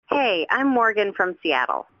Hey, I'm Morgan from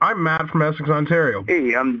Seattle. I'm Matt from Essex, Ontario.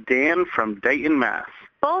 Hey, I'm Dan from Dayton, Mass.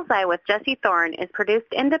 Bullseye with Jesse Thorne is produced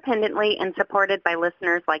independently and supported by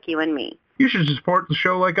listeners like you and me. You should support the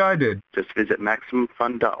show like I did. Just visit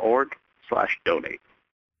MaximumFun.org/donate.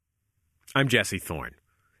 I'm Jesse Thorne.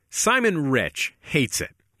 Simon Rich hates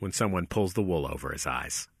it when someone pulls the wool over his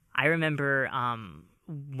eyes. I remember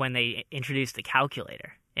when they introduced the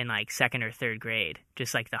calculator in like second or third grade,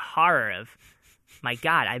 just like the horror of, my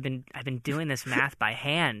God, I've been doing this math by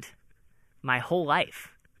hand my whole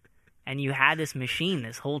life. And you had this machine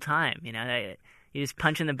this whole time, you know, you just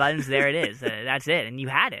punch in the buttons, there it is, that's it, and you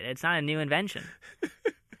had it. It's not a new invention.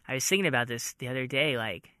 I was thinking about this the other day,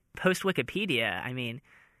 like, post-Wikipedia, I mean,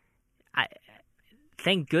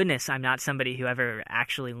 thank goodness I'm not somebody who ever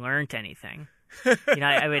actually learned anything. You know,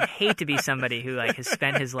 I would hate to be somebody who, like, has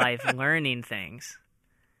spent his life learning things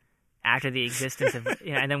after the existence of,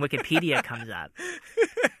 you know, and then Wikipedia comes up.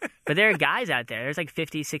 But there are guys out there, there's like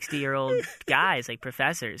 50, 60-year-old guys, like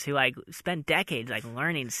professors, who like spent decades like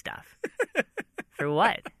learning stuff. For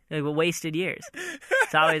what? Like wasted years.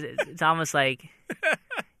 It's almost like,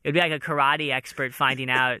 it'd be like a karate expert finding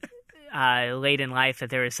out late in life that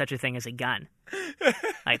there was such a thing as a gun.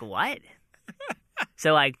 Like what?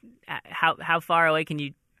 So like, how far away can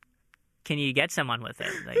you get someone with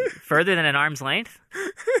it? Like further than an arm's length?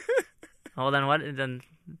 Well, then what? Then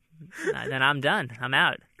I'm done. I'm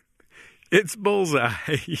out. It's Bullseye.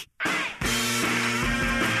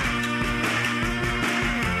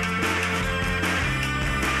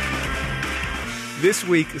 This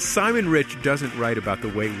week, Simon Rich doesn't write about the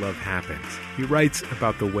way love happens. He writes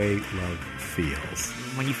about the way love feels.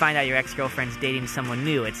 When you find out your ex-girlfriend's dating someone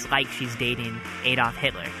new, it's like she's dating Adolf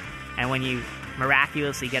Hitler. And when you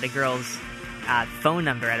miraculously get a girl's phone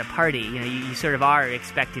number at a party, you know, you sort of are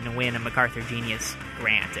expecting to win a MacArthur Genius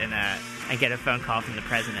grant and get a phone call from the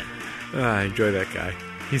president. I enjoy that guy.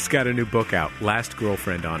 He's got a new book out, Last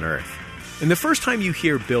Girlfriend on Earth. And the first time you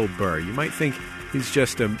hear Bill Burr, you might think he's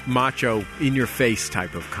just a macho, in-your-face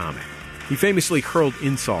type of comic. He famously hurled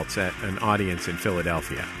insults at an audience in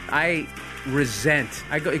Philadelphia. I resent,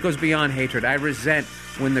 it goes beyond hatred, I resent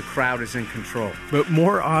when the crowd is in control. But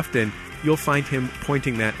more often, you'll find him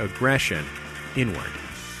pointing that aggression inward.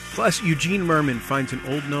 Plus, Eugene Mirman finds an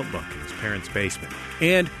old notebook in his parents' basement.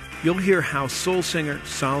 And you'll hear how soul singer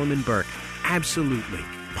Solomon Burke absolutely,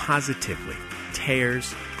 positively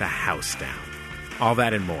tears the house down. All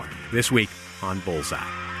that and more this week on Bullseye.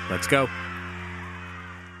 Let's go.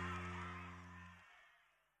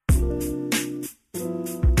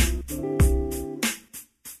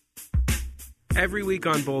 Every week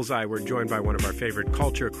on Bullseye, we're joined by one of our favorite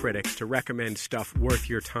culture critics to recommend stuff worth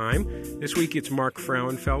your time. This week, it's Mark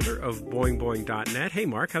Frauenfelder of boingboing.net. Hey,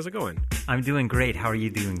 Mark, how's it going? I'm doing great. How are you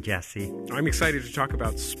doing, Jesse? I'm excited to talk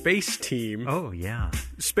about Space Team. Oh, yeah.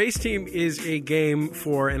 Space Team is a game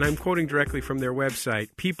for, and I'm quoting directly from their website,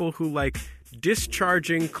 people who like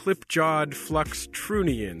discharging clip-jawed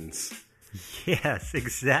fluxtrunians. Yes,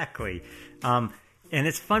 exactly. And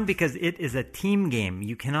it's fun because it is a team game.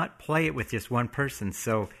 You cannot play it with just one person.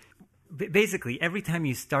 So basically, every time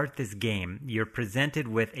you start this game, you're presented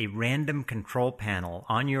with a random control panel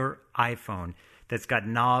on your iPhone that's got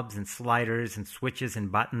knobs and sliders and switches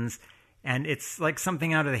and buttons. And it's like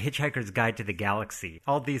something out of the Hitchhiker's Guide to the Galaxy.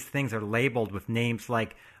 All these things are labeled with names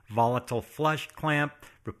like volatile flush clamp,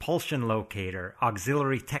 repulsion locator,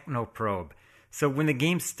 auxiliary technoprobe. So when the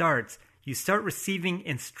game starts, you start receiving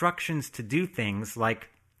instructions to do things like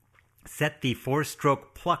set the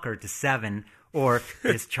 4-stroke plucker to 7 or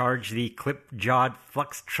discharge the clip-jawed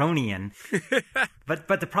fluxtronian.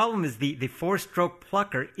 But the problem is the 4-stroke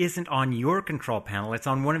plucker isn't on your control panel. It's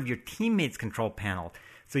on one of your teammates' control panel.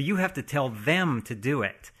 So you have to tell them to do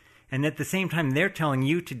it. And at the same time, they're telling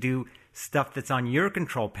you to do stuff that's on your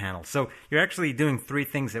control panel. So you're actually doing 3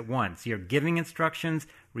 things at once. You're giving instructions,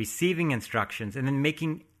 receiving instructions, and then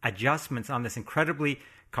making adjustments on this incredibly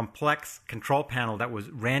complex control panel that was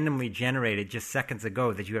randomly generated just seconds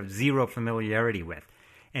ago that you have zero familiarity with.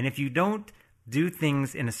 And if you don't do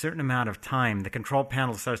things in a certain amount of time, the control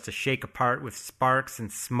panel starts to shake apart with sparks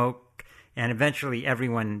and smoke, and eventually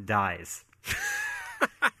everyone dies.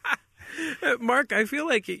 Mark, I feel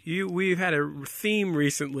like we've had a theme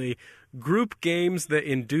recently, group games that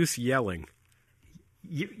induce yelling.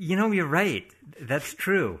 You know, you're right. That's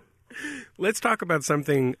true. Let's talk about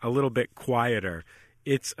something a little bit quieter.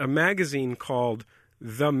 It's a magazine called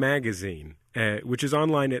The Magazine, which is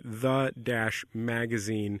online at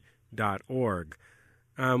the-magazine.org.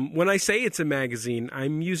 When I say it's a magazine,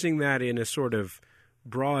 I'm using that in a sort of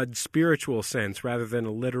broad spiritual sense rather than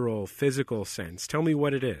a literal physical sense. Tell me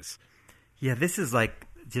what it is. Yeah, this is like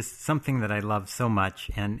just something that I love so much,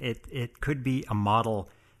 and it could be a model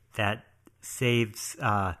that saves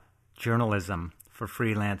journalism for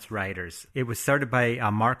freelance writers. It was started by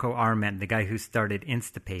Marco Arment, the guy who started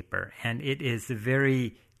Instapaper, and it is a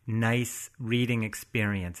very nice reading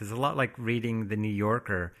experience. It's a lot like reading The New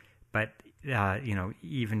Yorker, but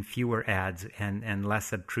even fewer ads and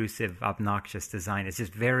less obtrusive, obnoxious design. It's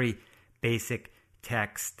just very basic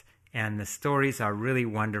text, and the stories are really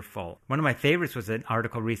wonderful. One of my favorites was an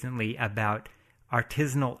article recently about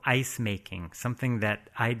artisanal ice making, something that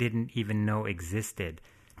I didn't even know existed.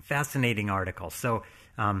 Fascinating article. So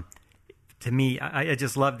to me, I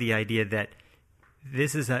just love the idea that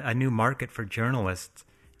this is a new market for journalists,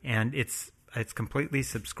 and it's completely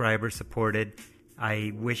subscriber supported.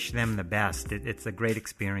 I wish them the best. It's a great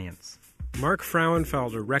experience. Mark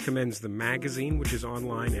Frauenfelder recommends the magazine, which is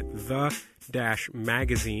online at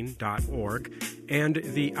the-magazine.org, and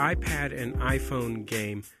the iPad and iPhone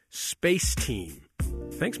game Space Team.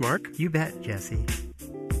 Thanks, Mark. You bet, Jesse.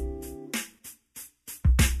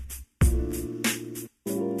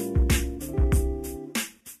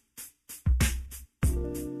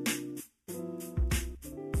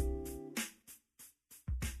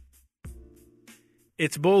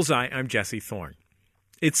 It's Bullseye. I'm Jesse Thorne.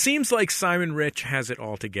 It seems like Simon Rich has it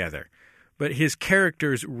all together, but his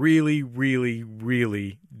characters really, really,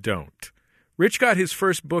 really don't. Rich got his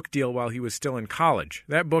first book deal while he was still in college.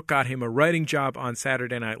 That book got him a writing job on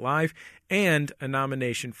Saturday Night Live and a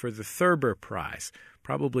nomination for the Thurber Prize,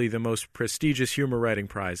 probably the most prestigious humor writing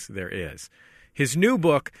prize there is. His new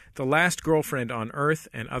book, The Last Girlfriend on Earth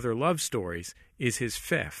and Other Love Stories, is his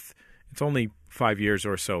fifth. It's only 5 years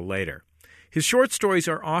or so later. His short stories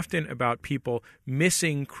are often about people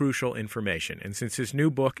missing crucial information, and since his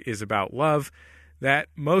new book is about love, that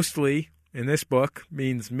mostly, in this book,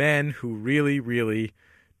 means men who really, really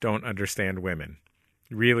don't understand women.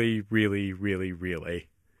 Really, really, really, really.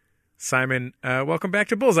 Simon, welcome back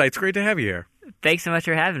to Bullseye. It's great to have you here. Thanks so much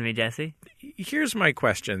for having me, Jesse. Here's my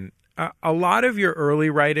question. A lot of your early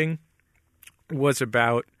writing was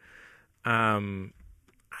about, I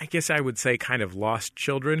guess I would say, kind of lost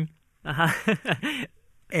children. Uh-huh.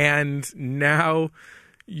 And now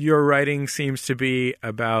your writing seems to be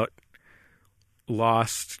about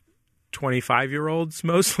lost 25-year-olds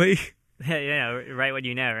mostly. Write what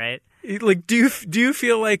you know, right? Like, do you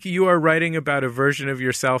feel like you are writing about a version of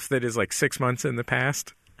yourself that is like 6 months in the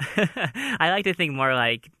past? I like to think more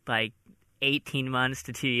like 18 months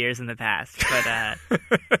to 2 years in the past,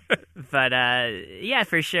 but yeah,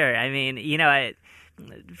 for sure. I mean,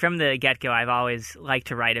 from the get-go, I've always liked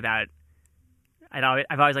to write about.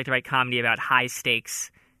 I've always liked to write comedy about high-stakes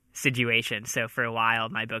situations. So for a while,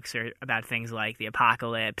 my books are about things like the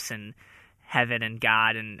apocalypse and heaven and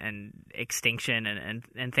God and extinction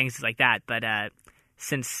and things like that. But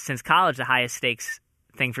since college, the highest stakes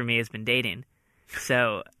thing for me has been dating.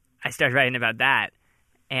 So I started writing about that,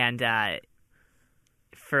 and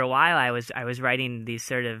for a while, I was writing these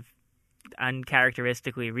sort of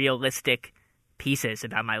uncharacteristically realistic pieces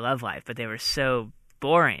about my love life, but they were so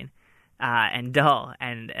boring and dull,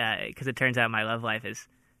 and because it turns out my love life is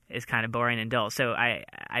kind of boring and dull. So I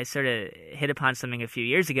sort of hit upon something a few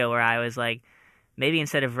years ago where I was like, maybe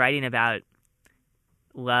instead of writing about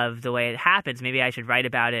love the way it happens, maybe I should write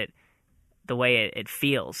about it the way it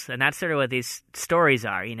feels. And that's sort of what these stories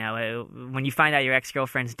are. When you find out your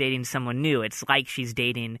ex-girlfriend's dating someone new, it's like she's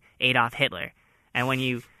dating Adolf Hitler. And when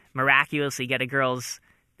you miraculously get a girl's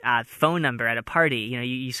phone number at a party,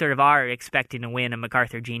 you sort of are expecting to win a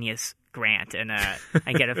MacArthur Genius grant and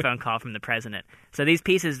get a phone call from the president. So these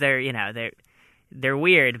pieces, they're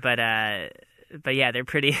weird, but yeah, they're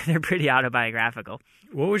pretty autobiographical.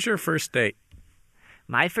 What was your first date?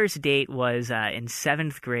 My first date was in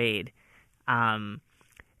 7th grade, and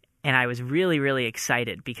I was really, really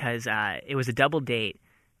excited because it was a double date,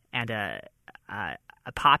 and a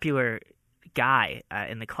popular guy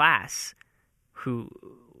in the class who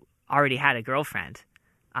already had a girlfriend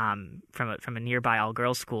from a nearby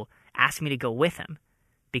all-girls school asked me to go with him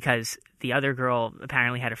because the other girl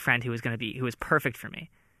apparently had a friend who was perfect for me,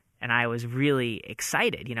 and I was really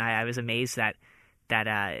excited. I was amazed that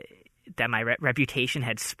my reputation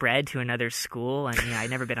had spread to another school, and I'd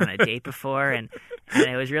never been on a date before, and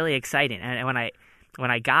it was really exciting. And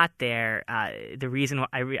when I got there, the reason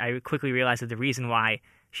I quickly realized that the reason why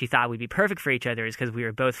she thought we'd be perfect for each other is because we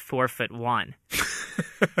were both 4'1",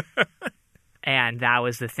 and that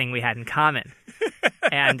was the thing we had in common.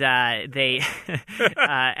 And the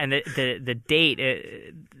date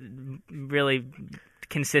really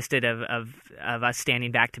consisted of us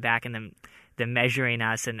standing back to back and them measuring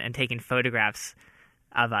us and taking photographs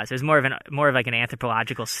of us. It was more of like an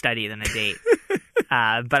anthropological study than a date.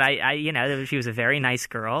 But I she was a very nice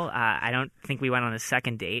girl. I don't think we went on a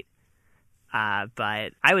second date.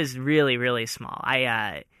 But I was really, really small.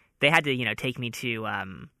 They had to, take me to a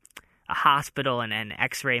hospital and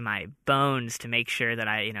X-ray my bones to make sure that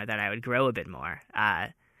I would grow a bit more.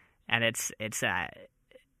 And it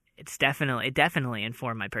definitely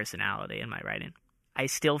informed my personality and my writing. I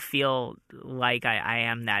still feel like I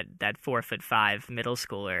am that 4'5" middle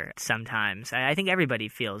schooler sometimes. I think everybody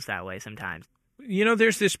feels that way sometimes.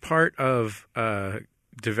 There's this part of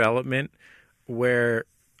development where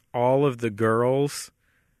all of the girls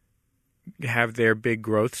have their big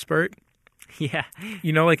growth spurt. Yeah.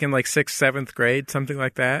 Like in like 6th, 7th grade, something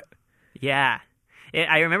like that. Yeah.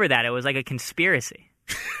 I remember that. It was like a conspiracy.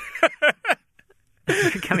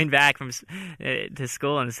 Coming back from to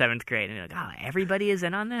school in the 7th grade, and you're like, oh, everybody is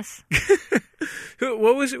in on this?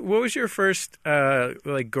 What was your first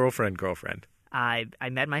girlfriend? I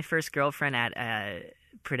met my first girlfriend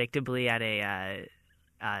predictably at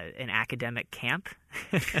an academic camp,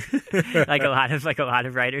 like a lot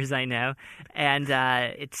of writers I know, and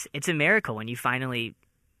it's a miracle when you finally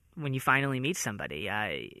meet somebody.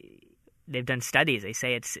 They've done studies. They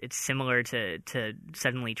say it's similar to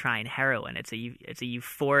suddenly trying heroin. It's a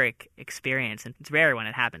euphoric experience, and it's rare when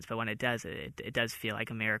it happens, but when it does, it does feel like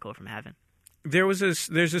a miracle from heaven. There's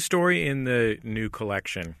a story in the new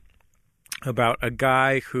collection about a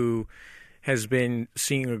guy who has been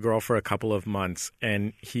seeing a girl for a couple of months,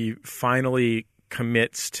 and he finally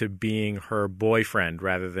commits to being her boyfriend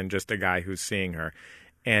rather than just a guy who's seeing her.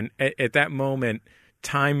 And at that moment,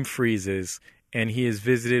 time freezes, and he is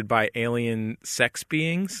visited by alien sex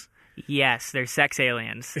beings. Yes, they're sex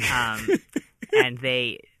aliens, and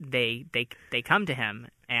they come to him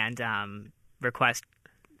and request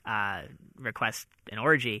an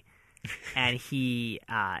orgy, and he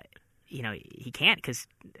can't, because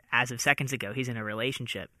as of seconds ago he's in a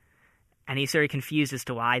relationship, and he's sort of confused as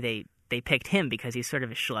to why they picked him, because he's sort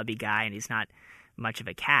of a schlubby guy and he's not much of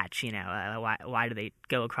a catch. Why do they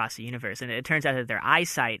go across the universe? And it turns out that their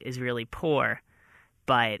eyesight is really poor,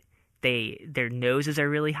 but their noses are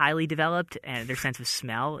really highly developed, and their sense of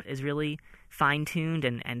smell is really fine-tuned,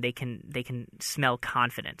 and they can smell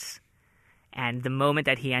confidence. And the moment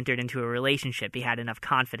that he entered into a relationship, he had enough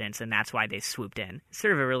confidence, and that's why they swooped in.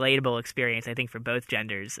 Sort of a relatable experience, I think, for both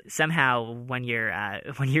genders. Somehow, when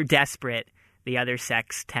you're desperate, the other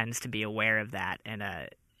sex tends to be aware of that, and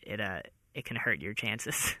it can hurt your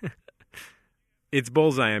chances. It's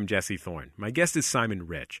Bullseye. I'm Jesse Thorne. My guest is Simon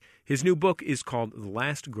Rich. His new book is called The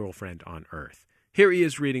Last Girlfriend on Earth. Here he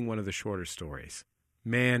is reading one of the shorter stories,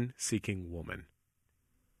 Man Seeking Woman.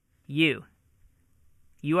 You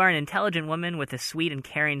are an intelligent woman with a sweet and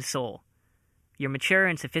caring soul. You're mature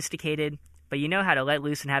and sophisticated, but you know how to let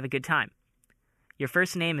loose and have a good time. Your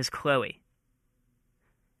first name is Chloe.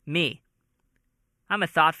 Me. I'm a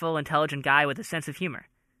thoughtful, intelligent guy with a sense of humor.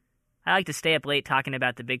 I like to stay up late talking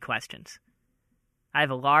about the big questions. I have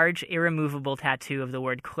a large, irremovable tattoo of the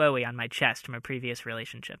word Chloe on my chest from a previous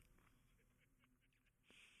relationship.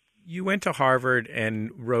 You went to Harvard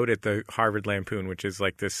and wrote at the Harvard Lampoon, which is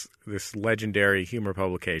like this legendary humor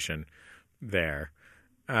publication there.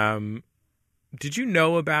 Did you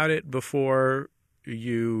know about it before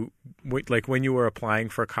you, like when you were applying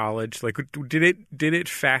for college? Like, did it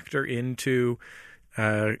factor into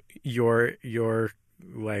your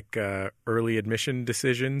early admission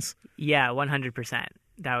decisions? Yeah, 100%.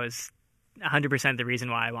 That was 100% the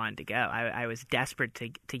reason why I wanted to go. I was desperate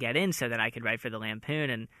to get in so that I could write for the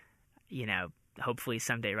Lampoon and, hopefully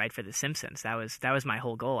someday write for The Simpsons. That was my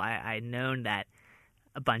whole goal. I'd known that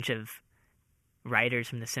a bunch of writers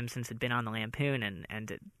from The Simpsons had been on the Lampoon,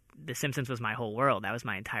 and The Simpsons was my whole world. That was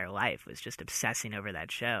my entire life, was just obsessing over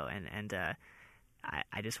that show. And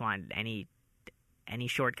I just wanted any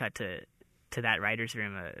shortcut to that writer's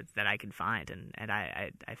room that I could find. And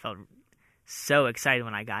I felt so excited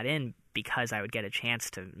when I got in, because I would get a chance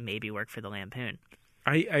to maybe work for the Lampoon.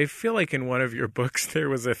 I feel like in one of your books there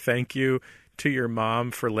was a thank you to your mom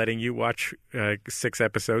for letting you watch 6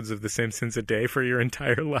 episodes of The Simpsons a day for your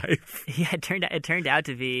entire life. Yeah, it turned out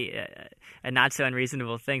to be a not so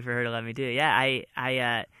unreasonable thing for her to let me do. Yeah,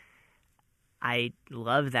 I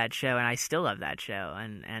love that show, and I still love that show,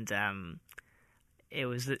 and it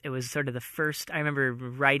was sort of the first. I remember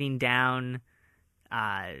writing down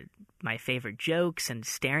my favorite jokes and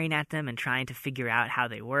staring at them and trying to figure out how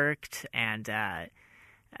they worked, and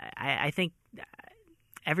I think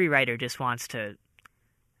every writer just wants to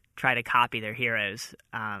try to copy their heroes,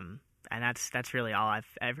 and that's really all I've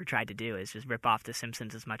ever tried to do, is just rip off The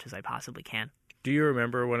Simpsons as much as I possibly can. Do you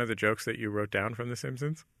remember one of the jokes that you wrote down from The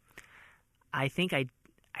Simpsons? I think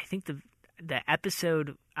the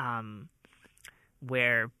episode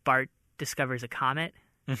where Bart discovers a comet.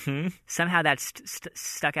 Mm-hmm. Somehow that's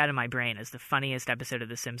stuck out of my brain as the funniest episode of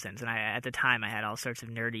The Simpsons. And at the time, I had all sorts of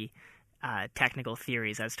nerdy technical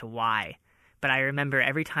theories as to why. But I remember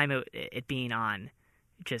every time it being on,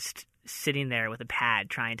 just sitting there with a pad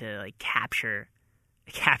trying to like capture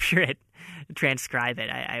it, transcribe it.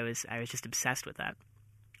 I was just obsessed with that.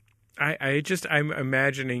 I'm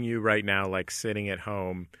imagining you right now, like sitting at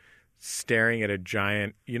home, staring at a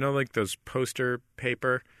giant, like those poster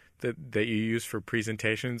paper that you use for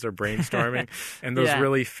presentations or brainstorming, and those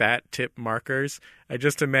really fat tip markers. I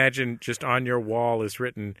just imagine just on your wall is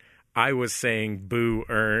written, "I was saying boo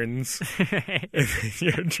earns."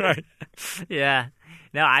 You're trying. Yeah.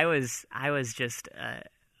 No, I was just a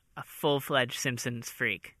full-fledged Simpsons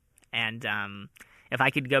freak, and if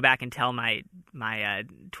I could go back and tell my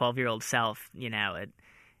 12-year-old self, you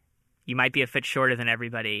might be a foot shorter than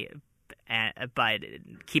everybody. But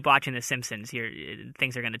keep watching The Simpsons.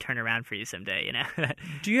 Things are going to turn around for you someday.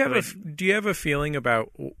 Do you have a feeling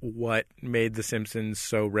about what made The Simpsons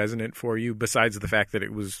so resonant for you? Besides the fact that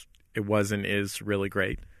it was and is really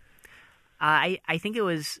great. I think it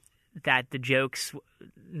was that the jokes,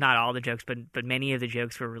 not all the jokes, but many of the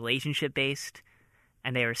jokes were relationship based,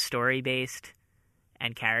 and they were story based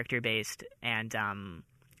and character based, and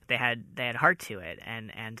they had heart to it,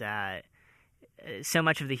 and so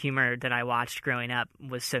much of the humor that I watched growing up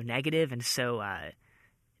was so negative and so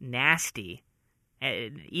nasty,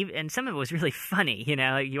 and some of it was really funny.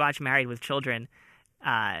 You watch Married with Children,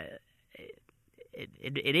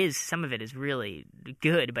 it is, some of it is really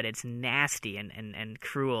good, but it's nasty and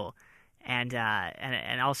cruel, and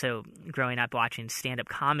also growing up watching stand-up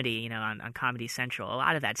comedy, on Comedy Central, a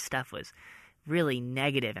lot of that stuff was really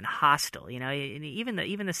negative and hostile. Even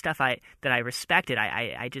the stuff that I respected,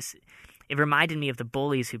 I just. It reminded me of the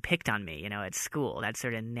bullies who picked on me, at school, that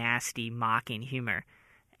sort of nasty, mocking humor.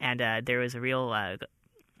 And there was a real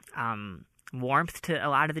warmth to a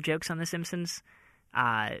lot of the jokes on The Simpsons.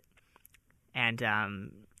 It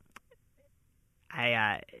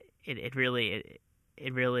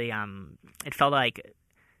felt like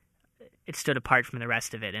it stood apart from the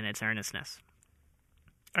rest of it in its earnestness.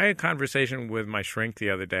 I had a conversation with my shrink the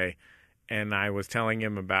other day, and I was telling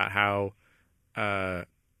him about how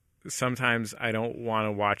sometimes I don't want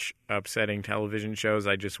to watch upsetting television shows.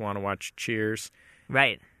 I just want to watch Cheers.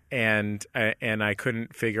 Right. And I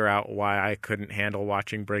couldn't figure out why I couldn't handle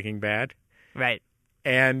watching Breaking Bad. Right.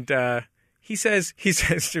 And he says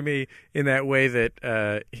to me in that way that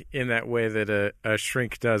a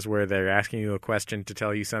shrink does, where they're asking you a question to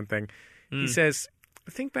tell you something. He says,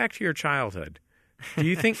 "Think back to your childhood. Do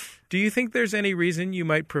you think there's any reason you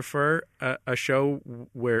might prefer a show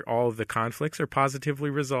where all of the conflicts are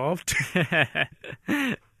positively resolved?"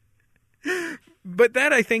 But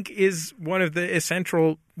that, I think, is one of the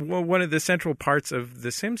central parts of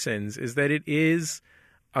The Simpsons, is that it is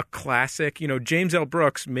a classic. James L.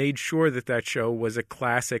 Brooks made sure that show was a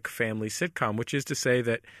classic family sitcom, which is to say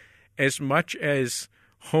that as much as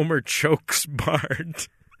Homer chokes Bart,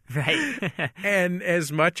 right, and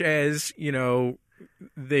as much as,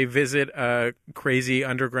 they visit a crazy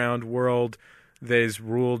underground world that is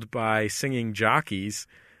ruled by singing jockeys,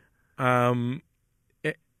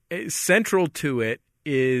 central to it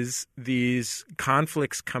is these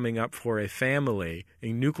conflicts coming up for a family,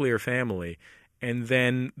 a nuclear family, and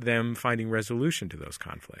then them finding resolution to those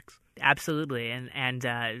conflicts. Absolutely. And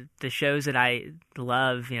the shows that I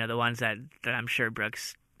love, the ones that I'm sure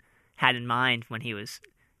Brooks had in mind when he was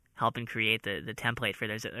helping create the template for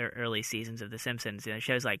those early seasons of The Simpsons.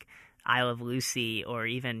 Shows like I Love Lucy, or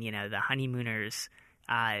even The Honeymooners.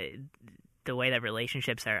 The way that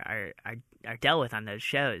relationships are dealt with on those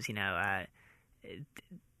shows,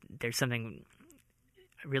 there's something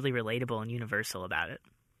really relatable and universal about it.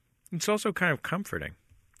 It's also kind of comforting.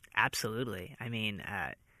 Absolutely. I mean,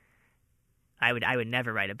 I would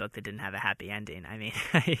never write a book that didn't have a happy ending. I mean,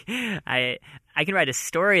 I can write a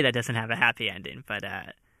story that doesn't have a happy ending, but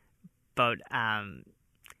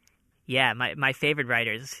yeah, my favorite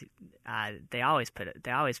writers, they always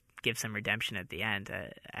give some redemption at the end.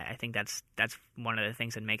 I think that's one of the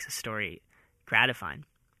things that makes a story gratifying.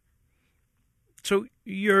 So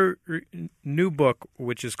your new book,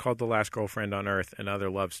 which is called The Last Girlfriend on Earth and Other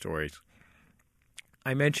Love Stories,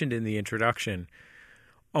 I mentioned in the introduction,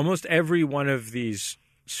 almost every one of these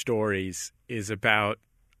stories is about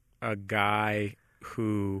a guy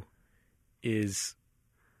who is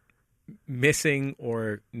missing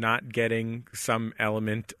or not getting some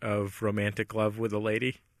element of romantic love with a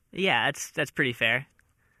lady. Yeah, that's pretty fair.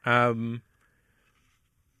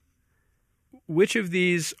 Which of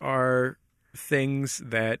these are things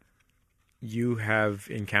that you have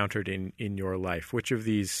encountered in your life? Which of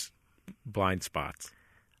these blind spots?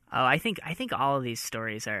 Oh, I think all of these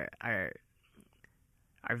stories are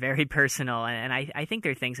very personal, and I think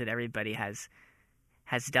they're things that everybody has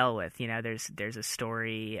dealt with. You know, there's a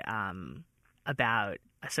story about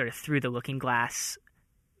a sort of Through the Looking Glass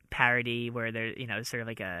parody where there, you know, sort of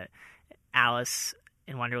like a Alice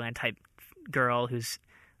in Wonderland type girl who's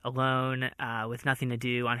alone with nothing to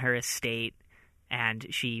do on her estate, and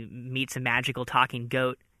she meets a magical talking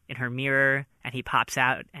goat in her mirror, and he pops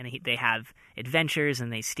out, and they have adventures,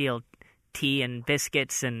 and they steal tea and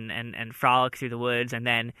biscuits and frolic through the woods, and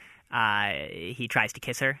then he tries to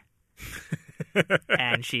kiss her.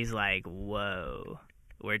 And she's like, whoa,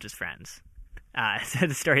 we're just friends. So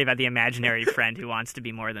the story about the imaginary friend who wants to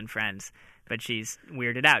be more than friends, but she's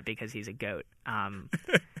weirded out because he's a goat.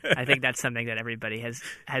 I think that's something that everybody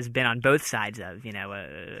has been on both sides of, you know,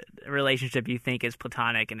 a relationship you think is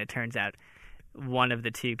platonic, and it turns out one of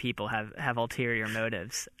the two people have ulterior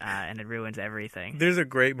motives, and it ruins everything. There's a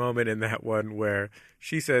great moment in that one where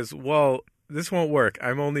she says, well, this won't work.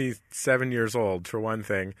 I'm only 7 years old, for one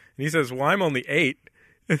thing. And he says, well, I'm only 8.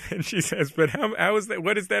 And then she says, but how is that?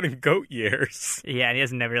 What is that in goat years? Yeah, and he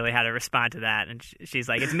doesn't never really how to respond to that. And she's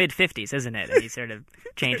like, it's mid-50s, isn't it? And he sort of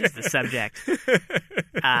changes the subject.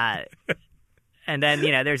 And then,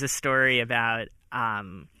 you know, there's a story about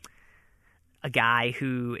a guy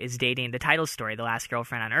who is dating the title story, The Last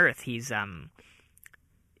Girlfriend on Earth. He's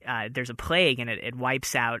there's a plague, and it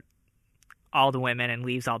wipes out all the women and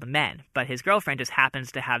leaves all the men. But his girlfriend just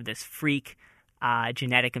happens to have this freak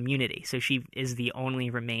genetic immunity. So she is the only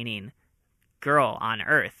remaining girl on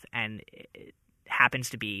Earth, and it happens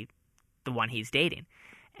to be the one he's dating.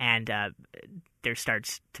 And there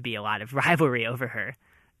starts to be a lot of rivalry over her,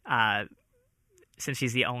 since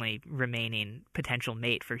she's the only remaining potential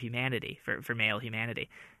mate for humanity, for male humanity.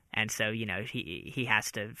 And so, you know, he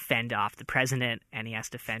has to fend off the president, and he has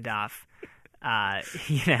to fend off, all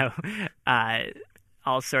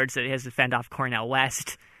sorts of, he has to fend off Cornel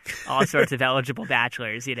West, all sorts of eligible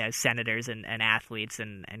bachelors, you know, senators and athletes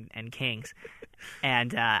and kings.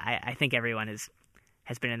 And I think everyone has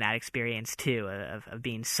been in that experience too, of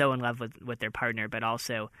being so in love with their partner, but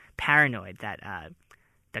also paranoid that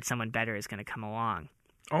someone better is going to come along.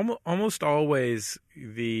 Almost always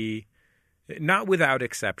not without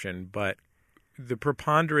exception, but the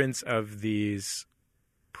preponderance of these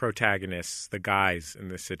protagonists, the guys in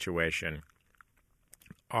this situation,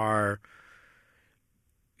 are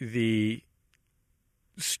the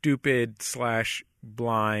stupid /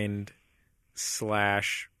 blind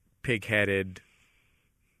 / pig-headed.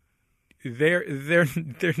 They're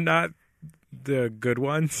not the good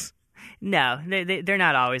ones. No, they're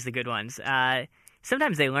not always the good ones.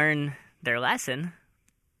 Sometimes they learn their lesson.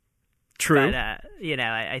 True. But, you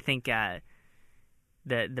know, I think the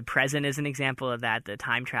present is an example of that, the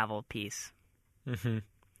time travel piece. Mm-hmm.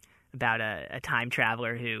 About a time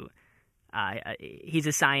traveler who he's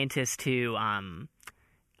a scientist who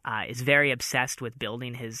is very obsessed with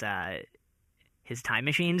building his time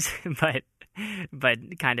machines, but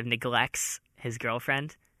kind of neglects his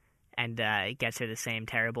girlfriend, and gets her the same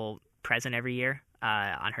terrible present every year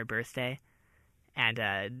on her birthday.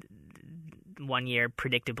 And one year,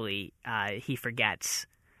 predictably, he forgets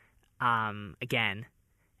again.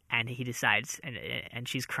 And he decides, and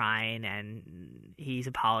she's crying, and he's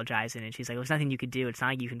apologizing, and she's like, "There's nothing you could do. It's not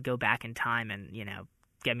like you can go back in time and, you know,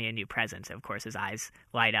 get me a new present." So, of course, his eyes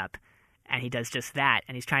light up, and he does just that.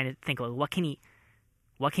 And he's trying to think, well, what can he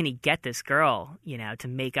get this girl, you know, to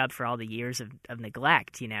make up for all the years of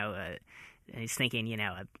neglect, you know? And he's thinking, you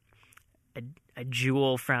know, a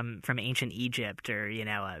jewel from ancient Egypt, or, you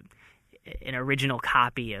know, an original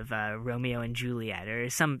copy of Romeo and Juliet, or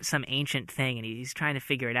some ancient thing, and he's trying to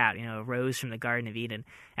figure it out, you know, a rose from the Garden of Eden.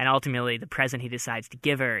 And ultimately the present he decides to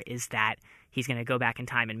give her is that he's going to go back in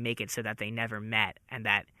time and make it so that they never met, and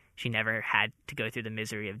that she never had to go through the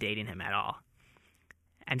misery of dating him at all.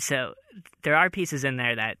 And so there are pieces in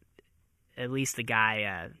there that at least the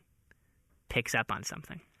guy picks up on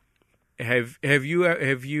something. Have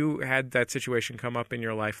you had that situation come up in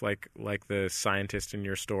your life, like the scientist in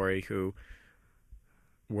your story who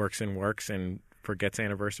works and forgets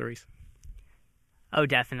anniversaries? Oh,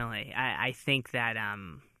 definitely. I think that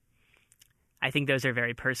I think those are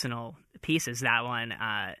very personal pieces. That one,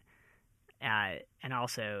 and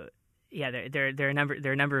also, yeah, there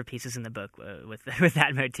are a number of pieces in the book with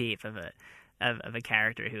that motif of a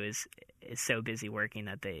character who is so busy working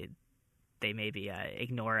that they maybe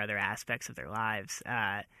ignore other aspects of their lives.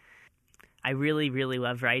 I really, really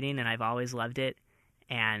love writing, and I've always loved it.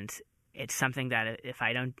 And it's something that if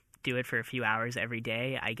I don't do it for a few hours every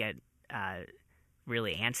day, I get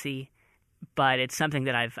really antsy. But it's something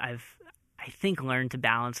that I've I think learned to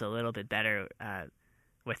balance a little bit better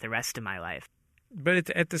with the rest of my life. But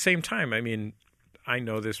at the same time, I mean, I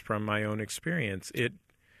know this from my own experience. It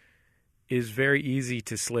is very easy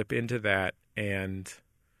to slip into that and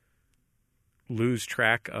lose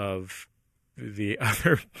track of the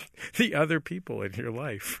other people in your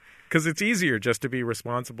life, because it's easier just to be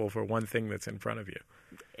responsible for one thing that's in front of you.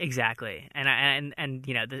 Exactly, and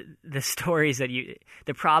you know, the stories that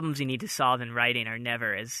the problems you need to solve in writing are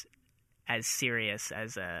never as serious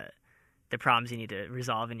as the problems you need to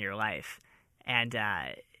resolve in your life, and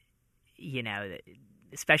you know,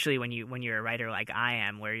 especially when you're a writer like I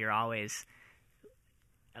am, where you're always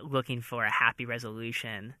looking for a happy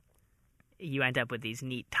resolution. You end up with these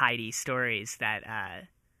neat, tidy stories that,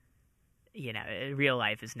 you know, real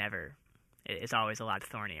life is always a lot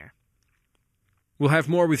thornier. We'll have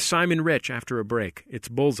more with Simon Rich after a break. It's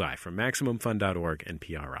Bullseye from MaximumFun.org and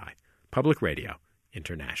PRI, Public Radio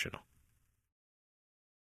International.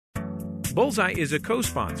 Bullseye is a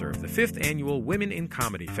co-sponsor of the 5th Annual Women in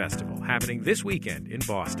Comedy Festival, happening this weekend in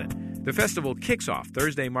Boston. The festival kicks off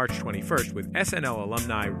Thursday, March 21st with SNL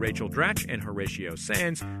alumni Rachel Dratch and Horatio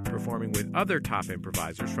Sands performing with other top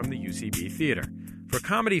improvisers from the UCB Theater. For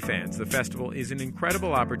comedy fans, the festival is an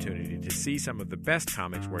incredible opportunity to see some of the best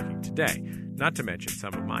comics working today, not to mention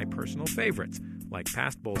some of my personal favorites, like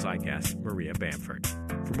past Bullseye guest Maria Bamford.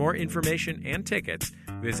 For more information and tickets,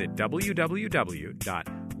 visit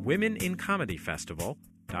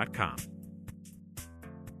www.womenincomedyfestival.com.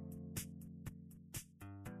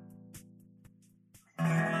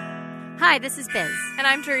 Hi, this is Biz. And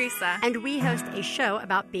I'm Teresa. And we host a show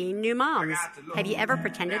about being new moms. Have you ever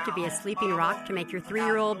pretended to be a sleeping rock to make your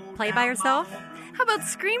 3-year-old play by herself? How about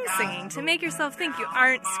scream singing to make yourself think you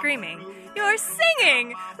aren't screaming? You're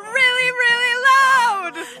singing really, really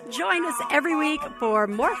loud! Join us every week for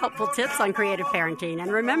more helpful tips on creative parenting.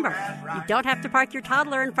 And remember, you don't have to park your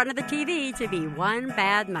toddler in front of the TV to be one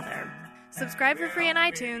bad mother. Subscribe for free on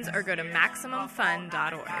iTunes or go to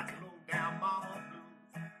MaximumFun.org.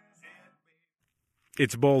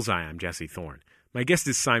 It's Bullseye. I'm Jesse Thorne. My guest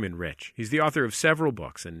is Simon Rich. He's the author of several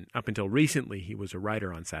books, and up until recently, he was a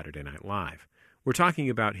writer on Saturday Night Live. We're talking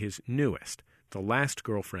about his newest, The Last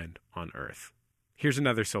Girlfriend on Earth. Here's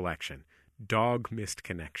another selection, Dog Missed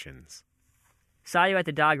Connections. Saw you at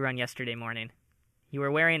the dog run yesterday morning. You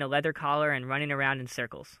were wearing a leather collar and running around in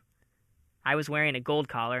circles. I was wearing a gold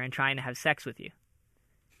collar and trying to have sex with you.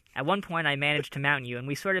 At one point, I managed to mount you, and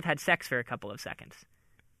we sort of had sex for a couple of seconds.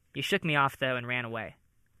 You shook me off, though, and ran away.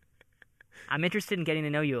 I'm interested in getting to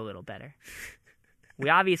know you a little better. We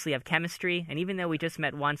obviously have chemistry, and even though we just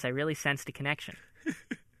met once, I really sensed a connection.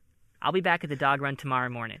 I'll be back at the dog run tomorrow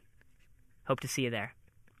morning. Hope to see you there.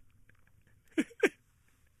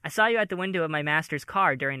 I saw you at the window of my master's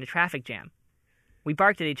car during the traffic jam. We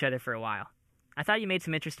barked at each other for a while. I thought you made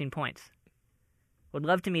some interesting points. Would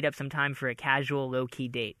love to meet up sometime for a casual, low-key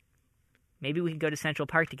date. Maybe we could go to Central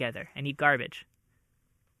Park together and eat garbage.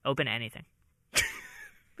 Open to anything.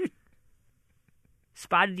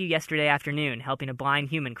 Spotted you yesterday afternoon helping a blind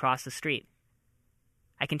human cross the street.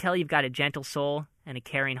 I can tell you've got a gentle soul and a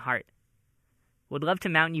caring heart. Would love to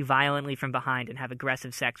mount you violently from behind and have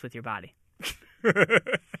aggressive sex with your body.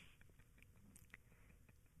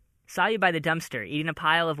 Saw you by the dumpster eating a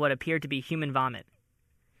pile of what appeared to be human vomit.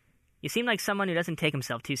 You seem like someone who doesn't take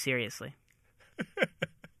himself too seriously.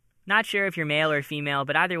 Not sure if you're male or female,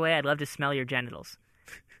 but either way, I'd love to smell your genitals.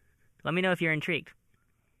 Let me know if you're intrigued.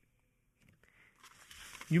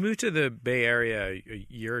 You moved to the Bay Area a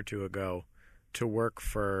year or two ago to work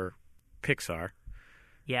for Pixar.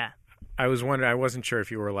 Yeah. I was wondering, I wasn't sure if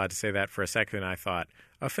you were allowed to say that for a second. I thought,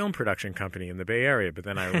 a film production company in the Bay Area, but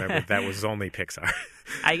then I remembered that was only Pixar.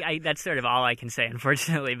 That's sort of all I can say,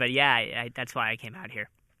 unfortunately. But yeah, that's why I came out here.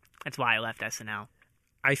 That's why I left SNL.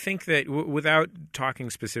 I think that without talking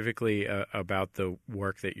specifically about the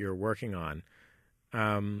work that you're working on,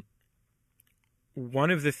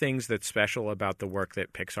 one of the things that's special about the work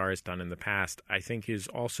that Pixar has done in the past, I think, is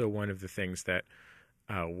also one of the things that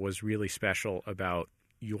was really special about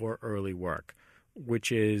your early work,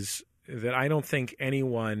 which is that I don't think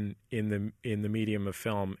anyone in the medium of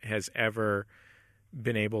film has ever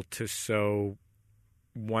been able to so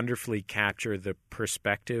wonderfully capture the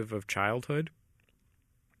perspective of childhood.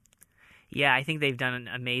 Yeah, I think they've done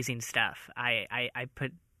amazing stuff. I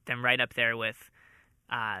put them right up there with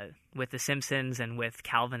The Simpsons and with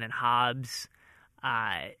Calvin and Hobbes.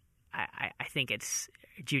 I think it's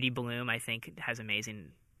Judy Blume. I think has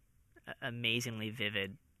amazing amazingly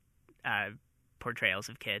vivid portrayals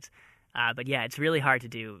of kids. But yeah, it's really hard to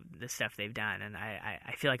do the stuff they've done, and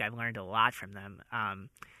I feel like I've learned a lot from them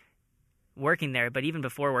working there. But even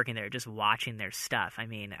before working there, just watching their stuff. I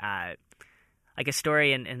mean, like a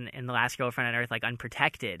story in The Last Girlfriend on Earth, like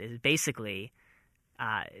Unprotected, is basically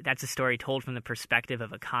that's a story told from the perspective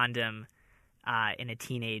of a condom in a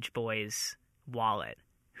teenage boy's wallet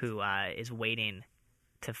who is waiting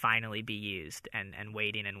to finally be used, and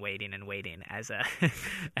waiting and waiting and waiting as a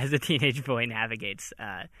as a teenage boy navigates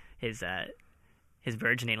his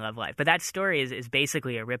burgeoning love life. But that story is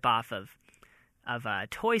basically a ripoff of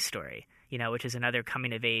Toy Story, which is another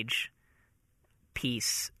coming of age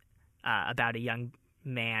piece about a young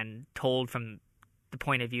man told from the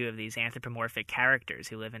point of view of these anthropomorphic characters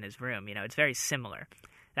who live in his room. It's very similar.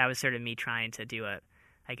 That was sort of me trying to do a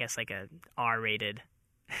R-rated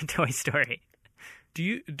Toy Story.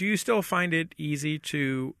 Do you still find it easy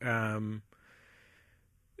to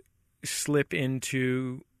slip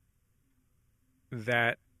into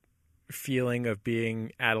that feeling of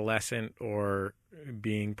being adolescent or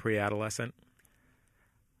being pre-adolescent?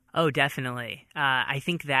 Oh, definitely. I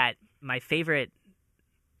think that my favorite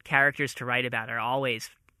characters to write about are always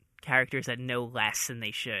characters that know less than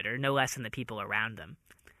they should, or know less than the people around them.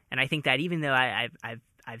 And I think that even though I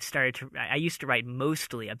used to write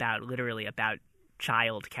mostly about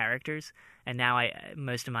child characters, and now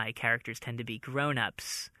most of my characters tend to be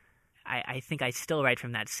grown-ups. I think I still write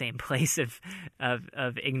from that same place of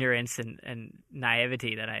ignorance and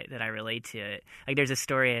naivety that I relate to. Like there's a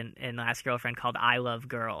story in Last Girlfriend called I Love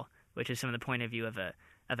Girl, which is from the point of view of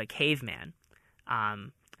a caveman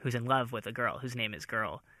who's in love with a girl whose name is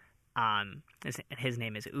Girl. His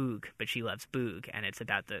name is Oog, but she loves Boog, and it's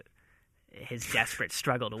about his desperate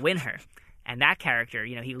struggle to win her. And that character,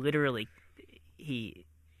 he literally he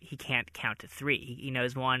can't count to three. He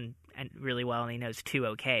knows one really well, and he knows two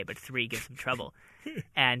okay, but three gives him trouble.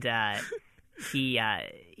 And he,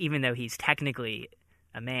 even though he's technically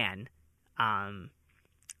a man, I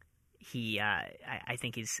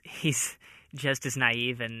think he's just as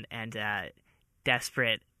naive and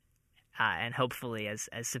desperate, and hopefully as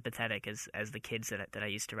sympathetic as the kids that I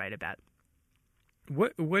used to write about.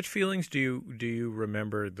 What feelings do you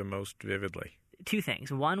remember the most vividly? Two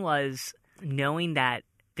things. One was knowing that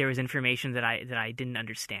there was information that I didn't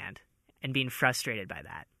understand, and being frustrated by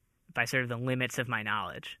that, by sort of the limits of my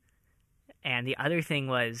knowledge. And the other thing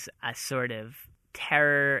was a sort of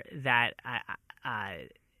terror that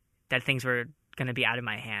that things were going to be out of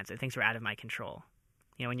my hands, that things were out of my control.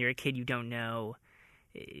 When you're a kid, you don't know.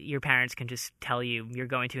 Your parents can just tell you you're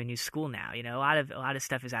going to a new school now. A lot of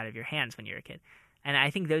stuff is out of your hands when you're a kid. And I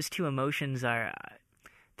think those two emotions they're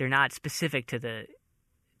not specific to the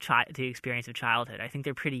experience of childhood. I think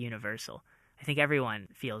they're pretty universal. I think everyone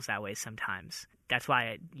feels that way sometimes. That's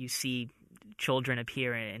why you see children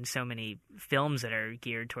appear in so many films that are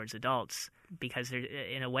geared towards adults, because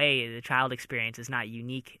in a way the child experience is not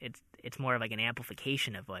unique. It's more of like an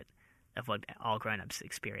amplification of what all grown-ups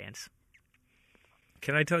experience.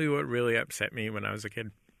 Can I tell you what really upset me when I was a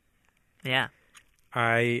kid? Yeah.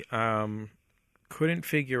 I couldn't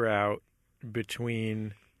figure out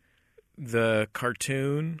between the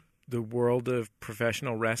cartoon, the world of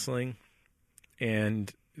professional wrestling,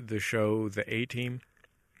 and the show The A-Team.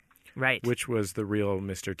 Right. Which was the real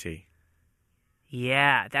Mr. T.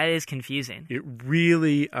 Yeah, that is confusing. It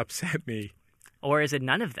really upset me. Or is it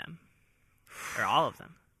none of them? Or all of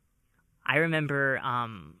them? I remember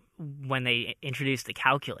when they introduced the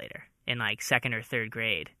calculator in like second or third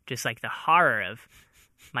grade, just like the horror of,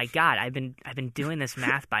 my God, I've been doing this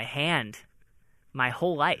math by hand my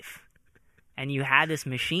whole life, and you had this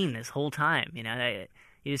machine this whole time. You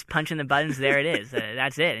just punch in the buttons, there it is.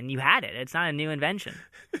 That's it, and you had it. It's not a new invention.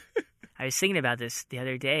 I was thinking about this the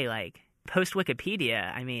other day, like post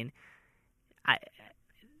Wikipedia. I mean,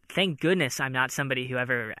 thank goodness I'm not somebody who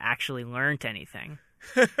ever actually learned anything.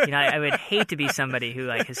 I would hate to be somebody who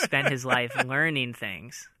like has spent his life learning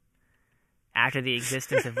things after the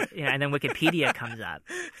existence of, and then Wikipedia comes up.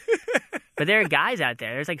 But there are guys out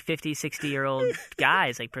there, there's like 50, 60-year-old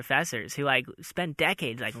guys, like professors, who like spent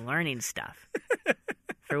decades like learning stuff.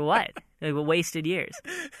 For what? Like wasted years.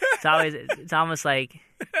 It's almost like,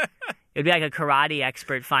 it'd be like a karate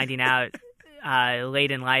expert finding out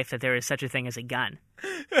late in life that there was such a thing as a gun.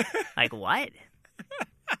 Like what?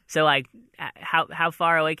 So like, how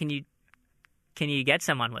far away can you get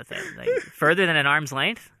someone with it? Like further than an arm's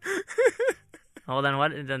length? Well, then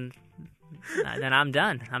what? Then I'm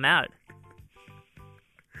done. I'm out.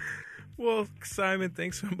 Well, Simon,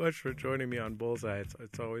 thanks so much for joining me on Bullseye.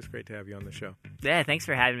 It's always great to have you on the show. Yeah, thanks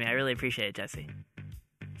for having me. I really appreciate it, Jesse.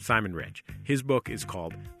 Simon Rich. His book is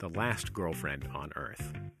called The Last Girlfriend on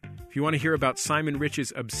Earth. If you want to hear about Simon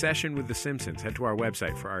Rich's obsession with The Simpsons, head to our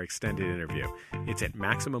website for our extended interview. It's at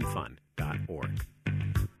MaximumFun.org.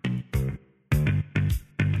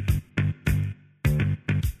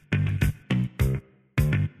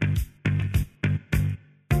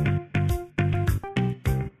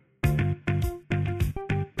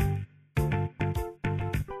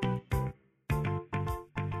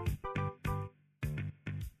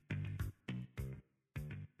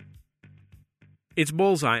 It's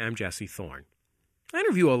Bullseye. I'm Jesse Thorne. I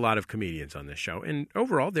interview a lot of comedians on this show, and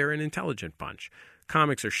overall, they're an intelligent bunch.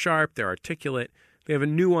 Comics are sharp, they're articulate, they have a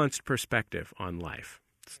nuanced perspective on life.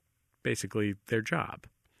 It's basically their job.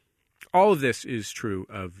 All of this is true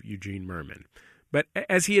of Eugene Mirman. But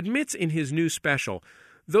as he admits in his new special,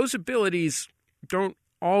 those abilities don't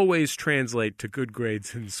always translate to good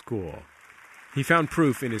grades in school. He found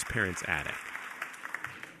proof in his parents' attic.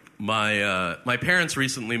 My parents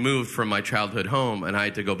recently moved from my childhood home, and I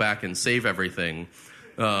had to go back and save everything.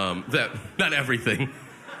 Not everything.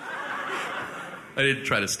 I didn't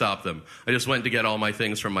try to stop them. I just went to get all my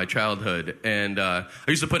things from my childhood, and I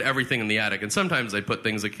used to put everything in the attic. And sometimes I'd put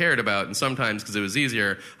things I cared about, and sometimes, because it was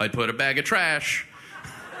easier, I'd put a bag of trash,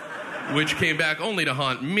 which came back only to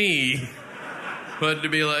haunt me. But to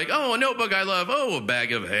be like, oh, a notebook I love. Oh, a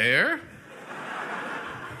bag of hair.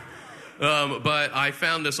 But I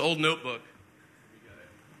found this old notebook.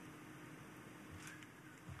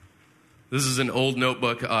 This is an old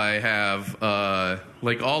notebook I have,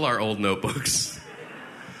 like all our old notebooks,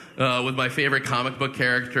 with my favorite comic book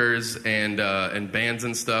characters and bands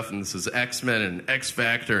and stuff. And this is X-Men and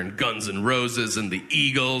X-Factor and Guns N' Roses and the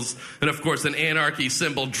Eagles. And, of course, an anarchy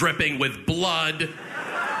symbol dripping with blood.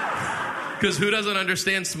 Because who doesn't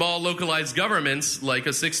understand small localized governments like a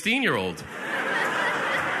 16-year-old?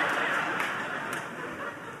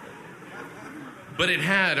 But it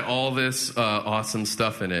had all this awesome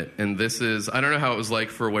stuff in it. And this is, I don't know how it was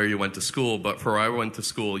like for where you went to school, but for where I went to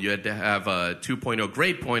school, you had to have a 2.0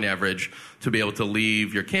 grade point average to be able to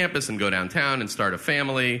leave your campus and go downtown and start a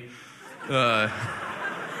family. And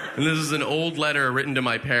this is an old letter written to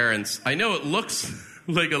my parents. I know it looks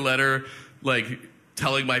like a letter, like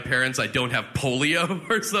telling my parents I don't have polio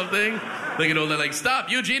or something. Like, they're like,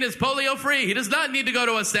 stop, Eugene is polio free. He does not need to go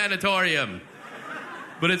to a sanatorium.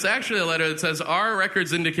 But it's actually a letter that says, our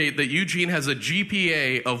records indicate that Eugene has a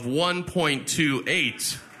GPA of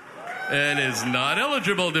 1.28 and is not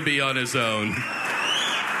eligible to be on his own.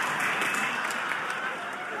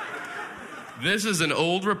 This is an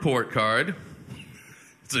old report card.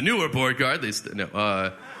 It's a new report card. It's an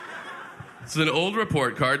old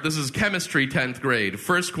report card. This is chemistry 10th grade.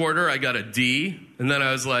 First quarter, I got a D, and then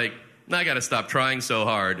I was like, I got to stop trying so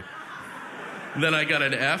hard. And then I got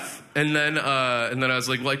an F, and then I was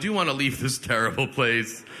like, well, I do want to leave this terrible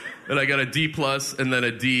place. And I got a D+, and then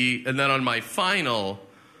a D, and then on my final,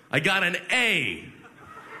 I got an A.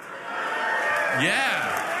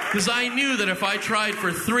 Yeah, because I knew that if I tried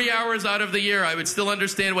for 3 hours out of the year, I would still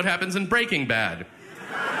understand what happens in Breaking Bad.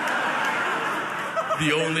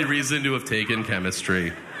 The only reason to have taken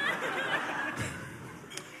chemistry.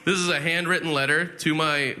 This is a handwritten letter to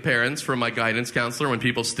my parents from my guidance counselor when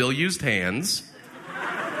people still used hands.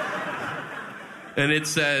 And it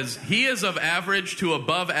says, he is of average to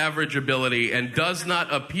above average ability and does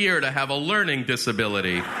not appear to have a learning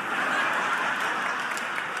disability.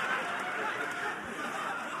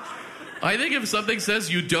 I think if something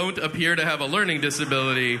says you don't appear to have a learning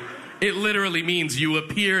disability, it literally means you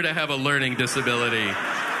appear to have a learning disability.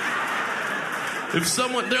 If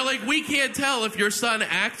someone, they're like, we can't tell if your son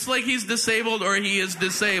acts like he's disabled or he is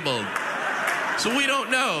disabled. So we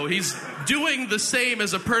don't know. He's doing the same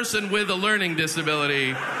as a person with a learning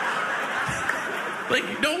disability.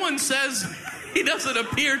 Like, no one says he doesn't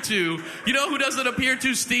appear to. You know who doesn't appear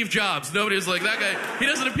to? Steve Jobs. Nobody's like, that guy, he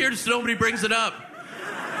doesn't appear to, so nobody brings it up.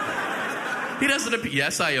 He doesn't appear.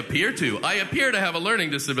 Yes, I appear to. I appear to have a learning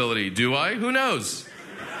disability. Do I? Who knows?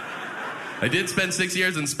 I did spend 6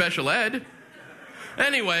 years in special ed.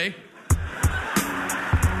 Anyway.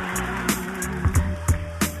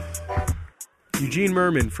 Eugene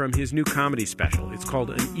Mirman from his new comedy special. It's called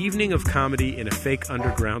An Evening of Comedy in a Fake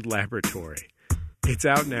Underground Laboratory. It's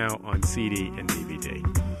out now on CD and DVD.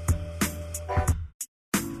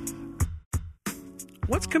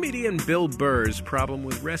 What's comedian Bill Burr's problem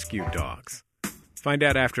with rescue dogs? Find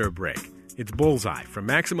out after a break. It's Bullseye from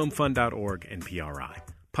MaximumFun.org and PRI.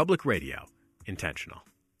 Public radio. Intentional.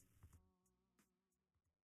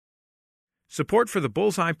 Support for the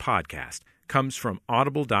Bullseye podcast comes from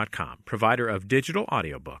Audible.com, provider of digital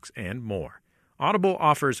audiobooks and more. Audible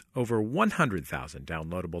offers over 100,000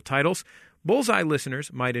 downloadable titles. Bullseye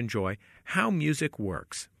listeners might enjoy How Music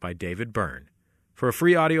Works by David Byrne. For a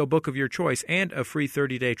free audiobook of your choice and a free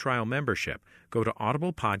 30-day trial membership, go to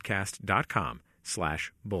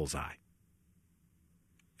audiblepodcast.com/bullseye.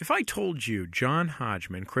 If I told you John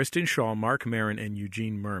Hodgman, Kristen Schaal, Mark Maron, and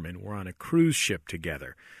Eugene Mirman were on a cruise ship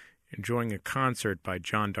together, enjoying a concert by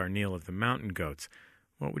John Darnielle of the Mountain Goats,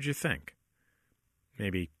 what would you think?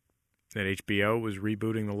 Maybe that HBO was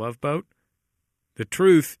rebooting The Love Boat? The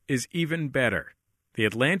truth is even better. The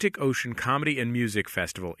Atlantic Ocean Comedy and Music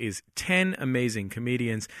Festival is 10 amazing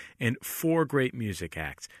comedians and 4 great music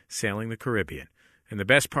acts sailing the Caribbean. And the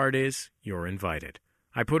best part is, you're invited.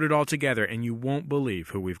 I put it all together, and you won't believe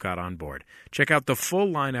who we've got on board. Check out the full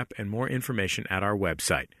lineup and more information at our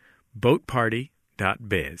website,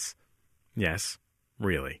 boatparty.biz. Yes,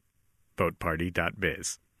 really,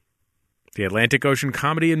 boatparty.biz. The Atlantic Ocean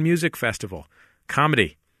Comedy and Music Festival.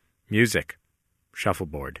 Comedy, music,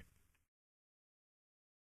 shuffleboard.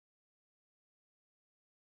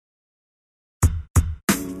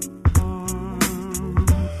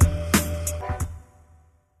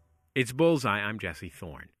 It's Bullseye. I'm Jesse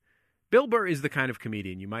Thorne. Bill Burr is the kind of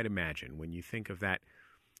comedian you might imagine when you think of that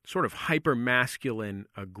sort of hyper-masculine,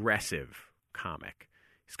 aggressive comic.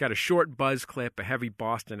 He's got a short buzz clip, a heavy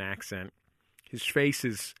Boston accent. His face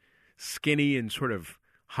is skinny and sort of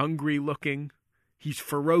hungry-looking. He's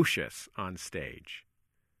ferocious on stage.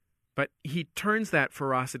 But he turns that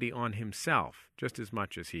ferocity on himself just as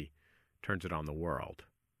much as he turns it on the world.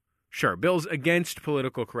 Sure, Bill's against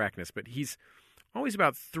political correctness, but he's always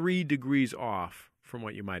about 3 degrees off from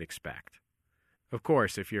what you might expect. Of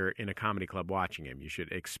course, if you're in a comedy club watching him, you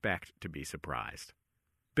should expect to be surprised.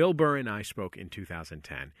 Bill Burr and I spoke in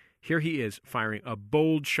 2010. Here he is firing a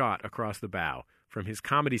bold shot across the bow from his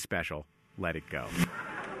comedy special, Let It Go.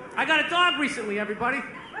 I got a dog recently, everybody.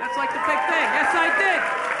 That's like the big thing. Yes, I did.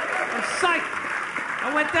 I'm psyched.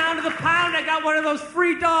 I went down to the pound. I got one of those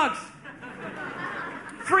free dogs.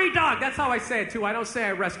 Free dog. That's how I say it, too. I don't say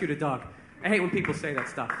I rescued a dog. I hate when people say that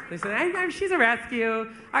stuff. They say, she's a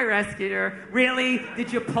rescue. I rescued her. Really?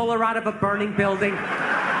 Did you pull her out of a burning building?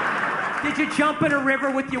 Did you jump in a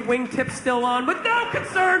river with your wingtips still on with no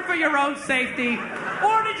concern for your own safety?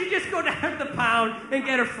 Or did you just go down to the pound and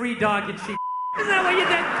get a free dog, you cheap? Isn't that what you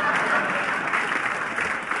did?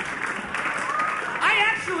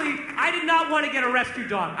 I did not want to get a rescue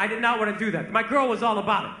dog. I did not want to do that. My girl was all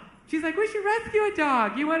about it. She's like, we should rescue a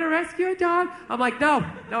dog. You want to rescue a dog? I'm like, no,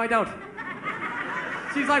 I don't.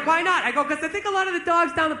 She's like, why not? I go, because I think a lot of the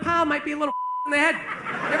dogs down the pound might be a little in the head.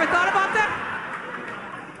 You ever thought about that?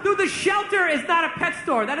 Dude, the shelter is not a pet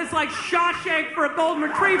store. That is like Shawshank for a golden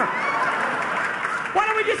retriever. Why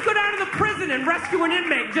don't we just go down to the prison and rescue an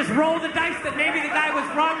inmate and just roll the dice that maybe the guy was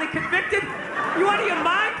wrongly convicted? You out of your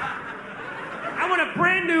mind? I want a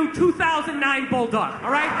brand new 2009 Bulldog, all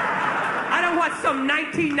right? I don't want some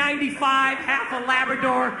 1995 half a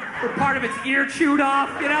Labrador with part of its ear chewed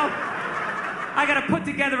off, you know? I gotta put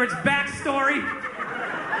together its backstory.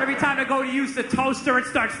 Every time I go to use the toaster, it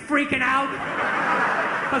starts freaking out.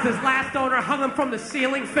 Because his last owner hung him from the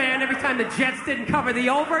ceiling fan every time the Jets didn't cover the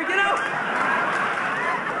over, you know?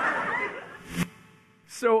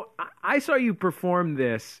 So I saw you perform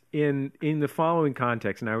this in the following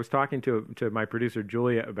context, and I was talking to my producer,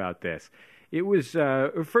 Julia, about this. It was,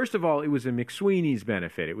 first of all, it was a McSweeney's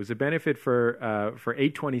benefit. It was a benefit for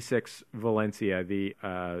 826 Valencia, the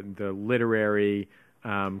literary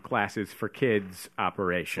classes for kids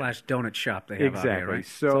operation. / donut shop they have exactly. out here, right?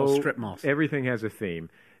 So it's all strip malls. Everything has a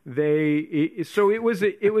theme. It was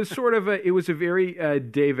a very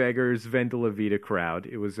Dave Eggers, Vendela Vita crowd.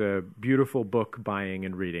 It was a beautiful book buying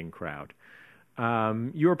and reading crowd.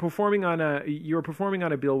 You were performing on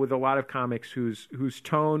a bill with a lot of comics whose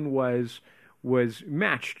tone was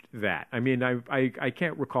matched that. I mean, I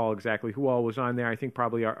can't recall exactly who all was on there. I think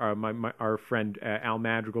probably our friend Al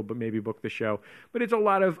Madrigal, but maybe booked the show. But it's a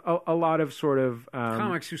lot of sort of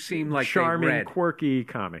comics who seem like charming, quirky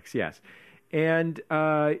comics. Yes, and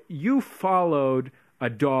you followed a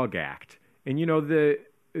dog act, and you know the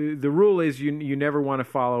rule is you never want to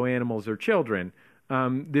follow animals or children.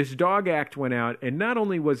 This dog act went out, and not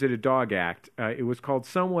only was it a dog act, it was called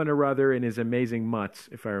Someone or Other and His Amazing Mutts,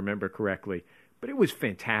 if I remember correctly. But it was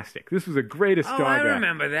fantastic. This was the greatest dog act. I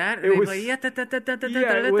remember that. It was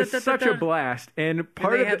such a blast. And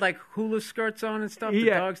they had like hula skirts on and stuff. The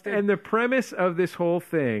dogs did. And the premise of this whole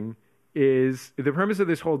thing is the premise of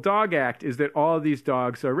this whole dog act is that all of these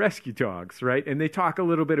dogs are rescue dogs, right? And they talk a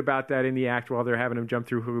little bit about that in the act while they're having them jump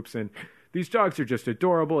through hoops and these dogs are just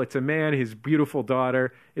adorable. It's a man, his beautiful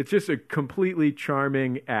daughter. It's just a completely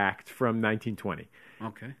charming act from 1920.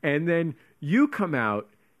 Okay. And then you come out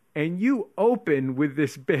and you open with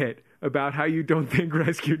this bit about how you don't think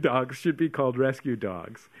rescue dogs should be called rescue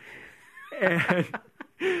dogs. And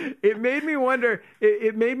it made me wonder.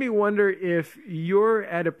 It made me wonder if you're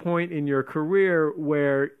at a point in your career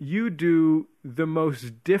where you do the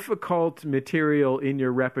most difficult material in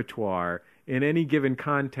your repertoire in any given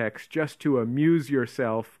context just to amuse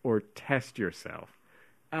yourself or test yourself.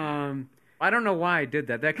 I don't know why I did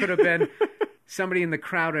that. That could have been somebody in the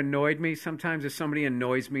crowd annoyed me. Sometimes if somebody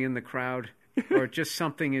annoys me in the crowd, or just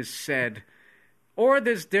something is said. Or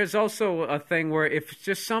there's also a thing where if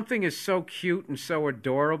just something is so cute and so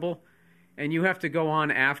adorable, and you have to go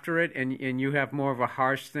on after it, and you have more of a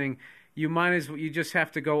harsh thing, you just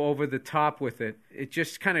have to go over the top with it. It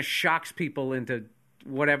just kind of shocks people into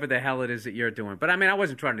whatever the hell it is that you're doing. But I mean, I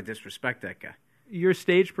wasn't trying to disrespect that guy. Your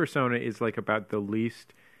stage persona is like about the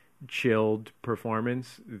least chilled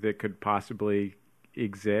performance that could possibly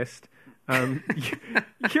exist.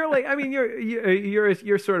 You're like, I mean,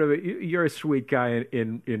 you're sort of you're a sweet guy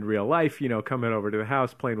in real life, coming over to the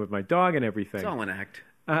house, playing with my dog and everything. It's all an act.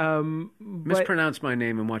 Mispronounce my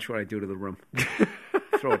name and watch what I do to the room.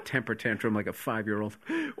 Throw a temper tantrum like a 5-year-old.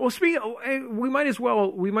 Well, we might as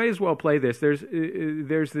well play this. There's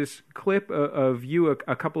this clip of you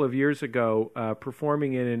a couple of years ago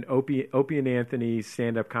performing in an Opie and Anthony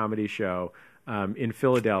stand-up comedy show in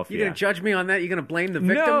Philadelphia. You're going to judge me on that? You're going to blame the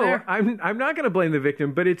victim there? I'm not going to blame the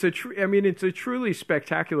victim, but it's a truly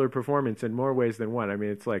spectacular performance in more ways than one. I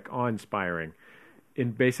mean, it's like awe-inspiring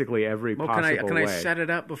in basically every possible way. Can I set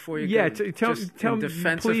it up before you go? Yeah, tell me.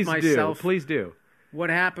 Defense please of myself. Please do. What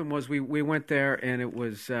happened was we went there, and it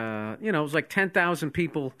was it was like 10,000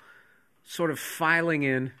 people sort of filing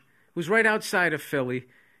in. It was right outside of Philly.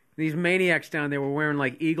 These maniacs down there were wearing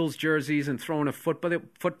like Eagles jerseys and throwing a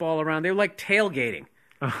football around. They were like tailgating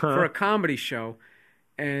for a comedy show.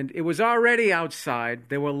 And it was already outside.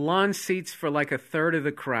 There were lawn seats for like a third of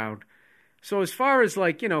the crowd. So as far as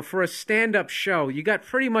like, for a stand-up show, you got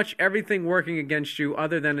pretty much everything working against you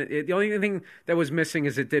other than the only thing that was missing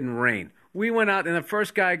is it didn't rain. We went out, and the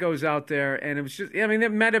first guy goes out there, and it was just, there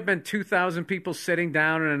might have been 2,000 people sitting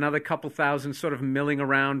down and another couple thousand sort of milling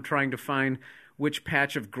around trying to find which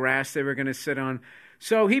patch of grass they were going to sit on.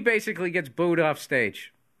 So he basically gets booed off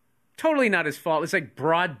stage. Totally not his fault. It's like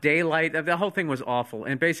broad daylight. The whole thing was awful.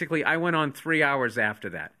 And basically, I went on 3 hours after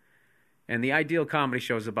that. And the Ideal Comedy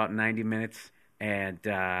Show is about 90 minutes. And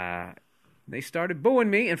they started booing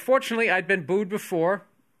me. And fortunately, I'd been booed before.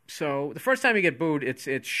 So the first time you get booed, it's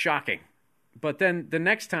shocking. But then the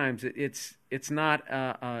next times, it's not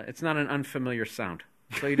an unfamiliar sound.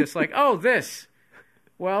 So you're just like, oh, this.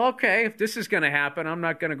 Well, okay, if this is going to happen, I'm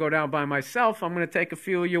not going to go down by myself. I'm going to take a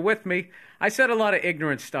few of you with me. I said a lot of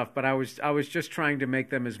ignorant stuff, but I was just trying to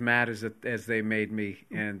make them as mad as they made me.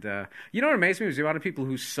 And you know what amazed me was the amount of people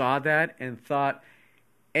who saw that and thought,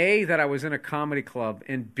 A, that I was in a comedy club,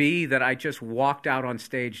 and B, that I just walked out on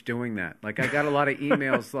stage doing that. Like, I got a lot of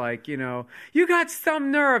emails like, you got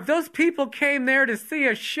some nerve. Those people came there to see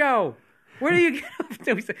a show. Where do you get up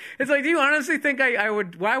to? It's like, do you honestly think I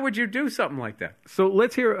would? Why would you do something like that? So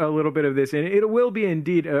let's hear a little bit of this, and it will be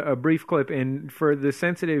indeed a brief clip. And for the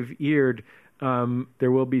sensitive-eared, there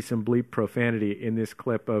will be some bleep profanity in this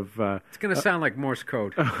clip of. It's going to sound like Morse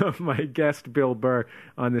code. Of my guest Bill Burr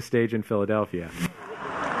on the stage in Philadelphia.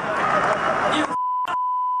 You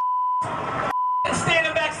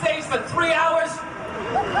standing backstage for 3 hours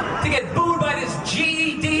to get booed by this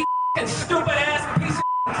GED and stupid ass piece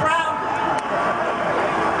of crowd.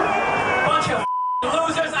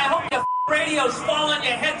 Losers, I hope your radios fall on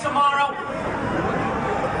your head tomorrow.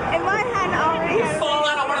 In my hand already. You fall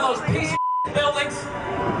out of one of those piece of buildings.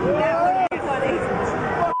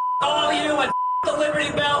 All of you and the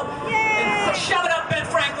Liberty Bell. And shove it up Ben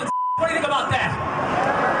Franklin. What do you think about that?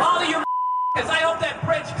 All of you because I hope that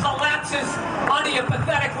bridge collapses onto your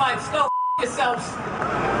pathetic lives. Go yourselves.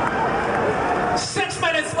 6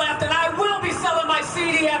 minutes left, and I will be selling my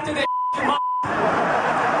CD after this.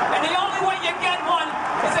 And the only way you get one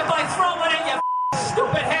is if I throw one at your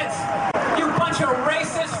stupid heads, you bunch of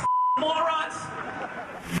racist morons.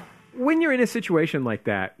 When you're in a situation like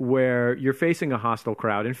that, where you're facing a hostile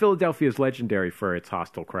crowd, and Philadelphia is legendary for its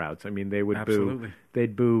hostile crowds. I mean,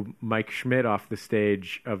 they'd boo Mike Schmidt off the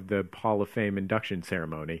stage of the Hall of Fame induction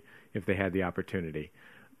ceremony if they had the opportunity.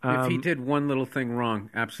 If he did one little thing wrong,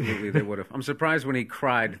 absolutely they would have. I'm surprised when he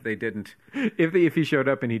cried they didn't. If he showed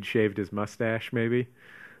up and he'd shaved his mustache, maybe?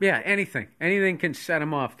 Yeah, anything. Anything can set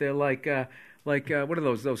him off. They're like, Like, what are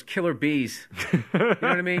those killer bees? You know what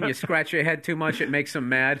I mean? You scratch your head too much, it makes them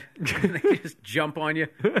mad. And they just jump on you.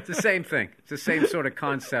 It's the same thing. It's the same sort of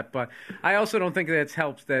concept. But I also don't think that it's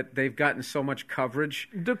helped that they've gotten so much coverage.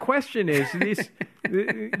 The question is,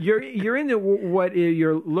 you're in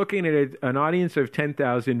you're looking at an audience of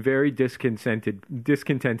 10,000 very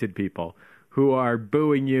discontented people who are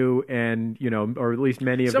booing you, and or at least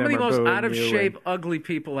many of them are booing you. Some of the most out of shape, ugly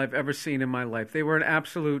people I've ever seen in my life. They were an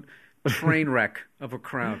absolute train wreck of a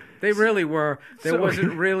crowd. They really were. There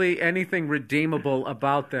wasn't really anything redeemable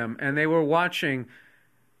about them, and they were watching,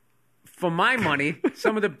 for my money,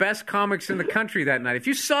 some of the best comics in the country that night. If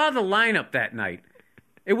you saw the lineup that night,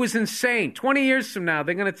 it was insane. 20 years from now,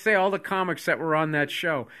 they're going to say all the comics that were on that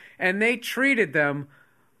show, and they treated them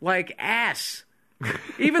like ass.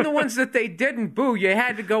 Even the ones that they didn't boo, you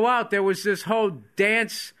had to go out. There was this whole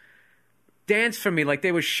dance for me, like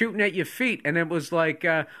they were shooting at your feet, and it was like,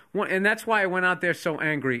 and that's why I went out there so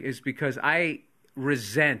angry, is because I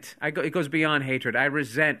resent. It goes beyond hatred. I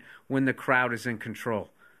resent when the crowd is in control.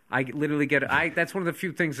 I literally that's one of the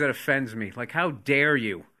few things that offends me. Like, how dare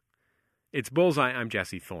you? It's Bullseye. I'm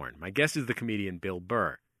Jesse Thorne. My guest is the comedian Bill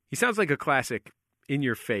Burr. He sounds like a classic,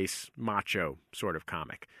 in-your-face, macho sort of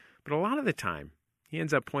comic, but a lot of the time, he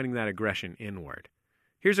ends up pointing that aggression inward.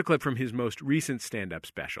 Here's a clip from his most recent stand-up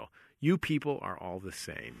special. You people are all the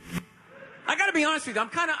same. I got to be honest with you. I'm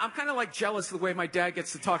kind of like jealous of the way my dad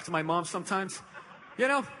gets to talk to my mom sometimes. You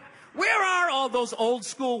know, where are all those old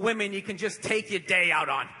school women you can just take your day out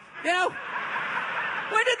on? You know,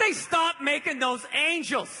 when did they stop making those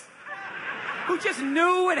angels who just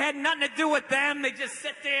knew it had nothing to do with them? They just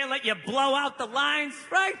sit there and let you blow out the lines,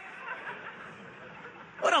 right?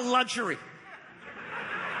 What a luxury.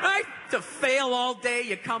 Right? To fail all day,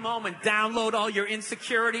 you come home and download all your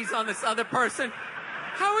insecurities on this other person.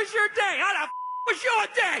 How was your day? How the was your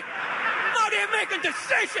day? Out here making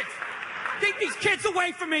decisions. Keep these kids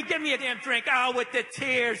away from me. Give me a damn drink. Oh, with the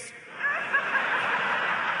tears.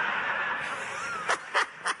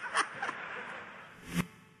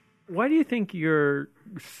 Why do you think you're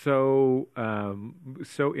so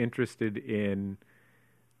interested in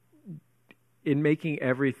making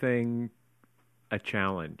everything a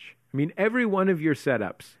challenge? I mean, every one of your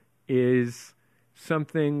setups is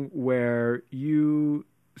something where you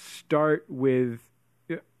start with.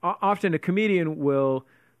 Often, a comedian will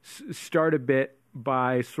start a bit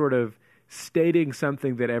by sort of stating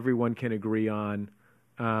something that everyone can agree on,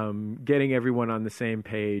 getting everyone on the same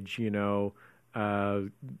page.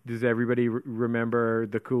 Does everybody remember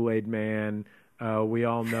the Kool-Aid Man? We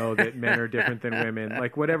all know that men are different than women.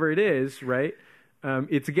 Like, whatever it is, right?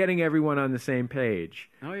 It's getting everyone on the same page.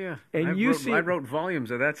 Oh yeah, and I wrote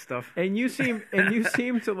volumes of that stuff. And you seem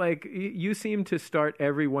to start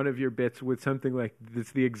every one of your bits with something like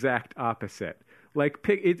that's the exact opposite. Like,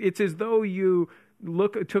 it's as though you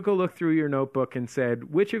took a look through your notebook and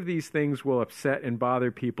said, which of these things will upset and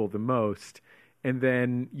bother people the most, and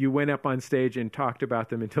then you went up on stage and talked about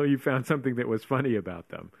them until you found something that was funny about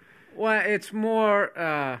them. Well, it's more,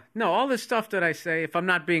 no, all this stuff that I say, if I'm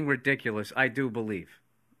not being ridiculous, I do believe.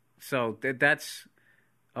 So that's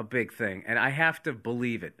a big thing. And I have to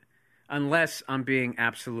believe it, unless I'm being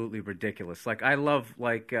absolutely ridiculous. Like, I love,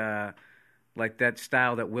 like that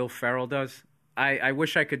style that Will Ferrell does. I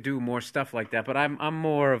wish I could do more stuff like that, but I'm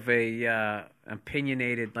more of a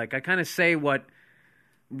opinionated, like, I kind of say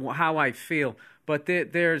how I feel. But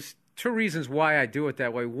there's two reasons why I do it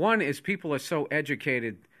that way. One is people are so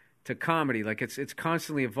educated to comedy, like it's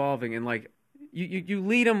constantly evolving, and like you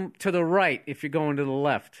lead them to the right if you're going to the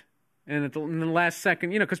left, and in the last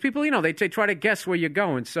second, because people, they try to guess where you're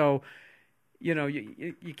going, so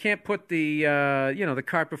you can't put the the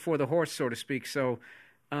cart before the horse, so to speak. So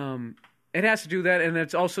it has to do that, and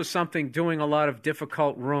it's also something doing a lot of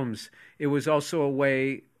difficult rooms. It was also a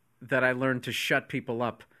way that I learned to shut people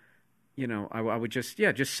up. I would just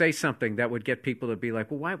say something that would get people to be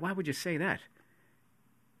like, well, why would you say that?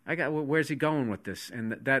 Where's he going with this?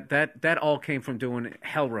 And that all came from doing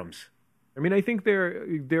hell rooms. I mean, I think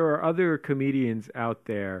there are other comedians out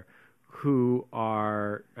there who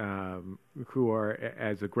are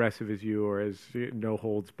as aggressive as you, or as no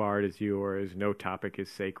holds barred as you, or as no topic is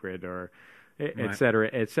sacred, or et cetera,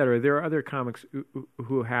 et cetera. There are other comics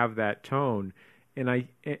who have that tone.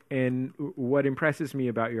 And what impresses me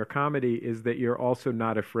about your comedy is that you're also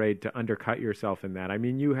not afraid to undercut yourself in that. I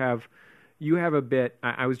mean, you have a bit.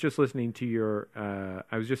 I was just listening to your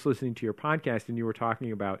podcast, and you were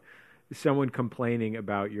talking about someone complaining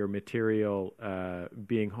about your material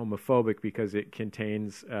being homophobic because it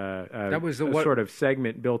contains a sort of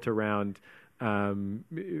segment built around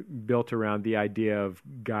built around the idea of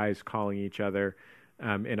guys calling each other,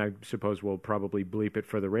 and I suppose we'll probably bleep it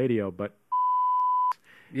for the radio, but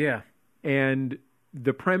yeah. And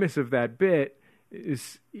the premise of that bit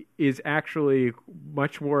is actually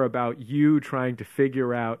much more about you trying to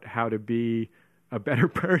figure out how to be a better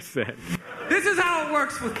person. This is how it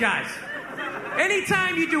works with guys.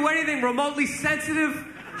 Anytime you do anything remotely sensitive,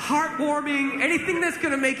 heartwarming, anything that's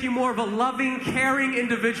going to make you more of a loving, caring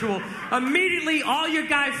individual, immediately all your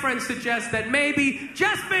guy friends suggest that maybe,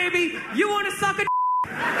 just maybe, you want to suck a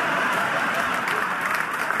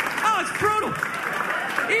Oh, it's brutal.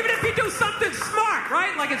 Even if you do something smart,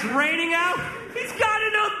 right? Like it's raining out, he's got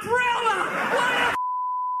an umbrella. What a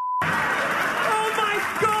Oh my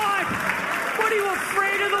God. What are you,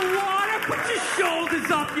 afraid of the water? Put your shoulders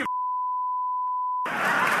up, you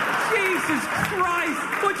Jesus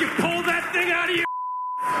Christ! Would you pull that thing out of your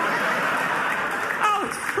Oh,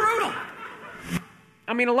 it's brutal.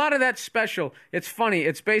 I mean, a lot of that's special. It's funny.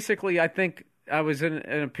 It's basically, I think I was in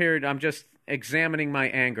a period, I'm just examining my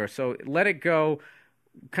anger. So let it go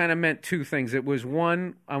kind of meant two things. It was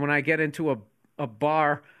one, when I get into a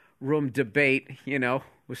bar room debate,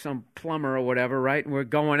 with some plumber or whatever, right? And we're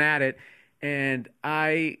going at it. And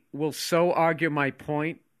I will so argue my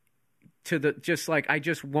point I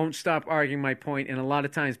just won't stop arguing my point. And a lot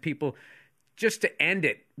of times people, just to end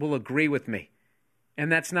it, will agree with me.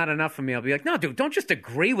 And that's not enough for me. I'll be like, no, dude, don't just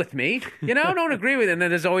agree with me. Don't agree with it. And then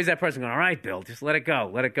there's always that person going, all right, Bill, just let it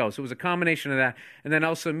go. Let it go. So it was a combination of that. And then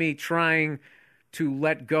also me trying to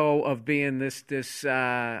let go of being this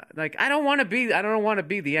I don't want to be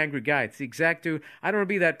the angry guy. It's the exact dude. I don't want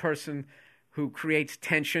to be that person who creates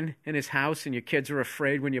tension in his house and your kids are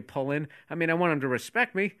afraid when you pull in. I mean, I want them to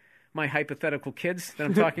respect me. My hypothetical kids that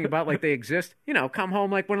I'm talking about like they exist. Come home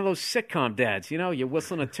like one of those sitcom dads. You're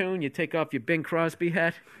whistling a tune, you take off your Bing Crosby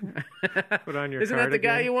hat. Put on your Isn't that the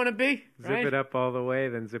guy you want to be? Zip right? it up all the way,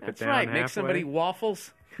 then zip That's it down right. halfway. Make somebody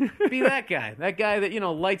waffles. Be that guy. That guy that,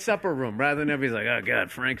 lights up a room rather than everybody's like, oh, God,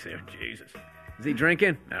 Frank's here. Jesus. Is he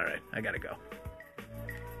drinking? All right, I got to go.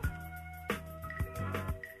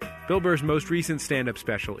 Bill Burr's most recent stand-up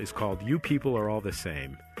special is called You People Are All the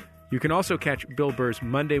Same. You can also catch Bill Burr's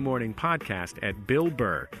Monday morning podcast at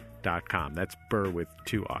billburr.com. That's Burr with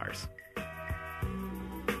 2 R's.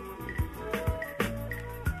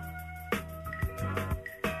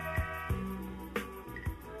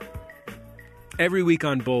 Every week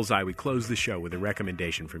on Bullseye, we close the show with a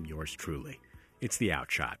recommendation from yours truly. It's The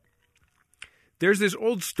Outshot. There's this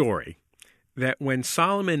old story that when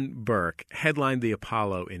Solomon Burke headlined the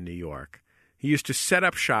Apollo in New York, he used to set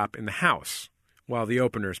up shop in the house while the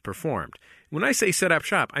openers performed. When I say set up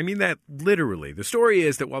shop, I mean that literally. The story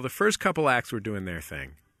is that while the first couple acts were doing their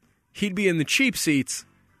thing, he'd be in the cheap seats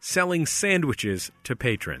selling sandwiches to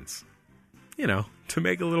patrons, to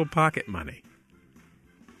make a little pocket money.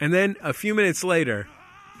 And then a few minutes later,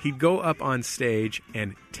 he'd go up on stage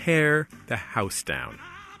and tear the house down.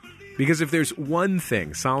 Because if there's one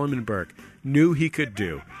thing Solomon Burke knew he could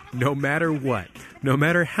do, no matter what, no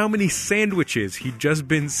matter how many sandwiches he'd just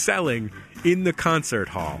been selling in the concert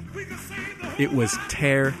hall, it was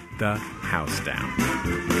tear the house down.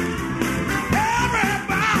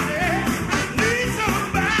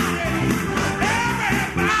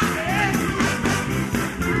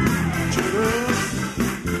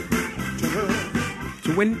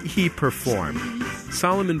 So when he performed,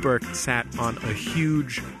 Solomon Burke sat on a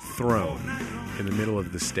huge throne in the middle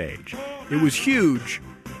of the stage. It was huge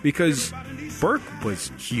because Burke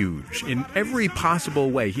was huge in every possible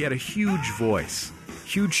way. He had a huge voice,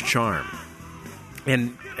 huge charm.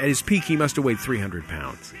 And at his peak, he must have weighed 300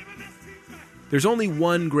 pounds. There's only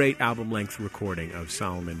one great album-length recording of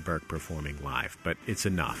Solomon Burke performing live, but it's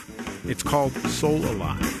enough. It's called Soul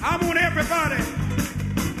Alive. I want everybody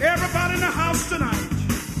in the house tonight,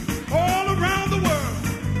 all around the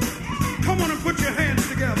world, come on and put your hands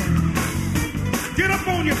together. Get up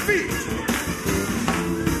on your feet.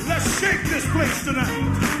 Let's shake this place tonight.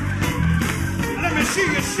 Let me see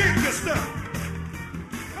you shake your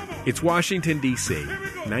stuff. It's Washington, D.C.,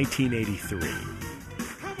 1983.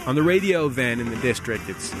 On the radio then in the district,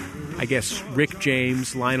 it's, I guess, Rick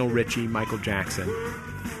James, Lionel Richie, Michael Jackson.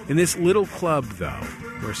 In this little club, though,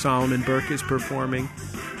 where Solomon Burke is performing,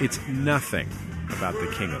 it's nothing about the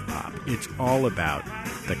king of pop. It's all about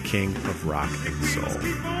the king of rock and soul.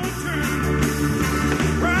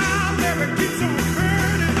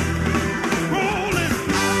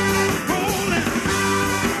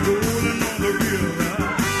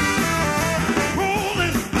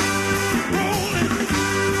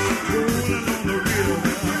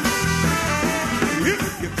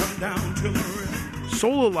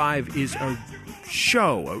 Soul Alive is a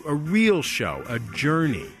show, a real show, a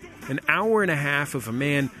journey. An hour and a half of a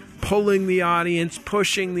man pulling the audience,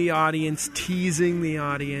 pushing the audience, teasing the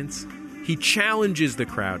audience. He challenges the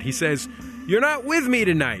crowd. He says, "You're not with me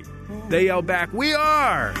tonight." They yell back, "We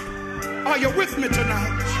are." Are you with me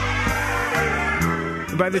tonight?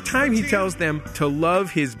 And by the time he tells them to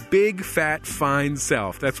love his big, fat, fine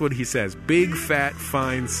self, that's what he says, big, fat,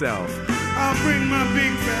 fine self. I'll bring my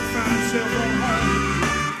big, fat, fine self on home.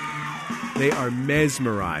 They are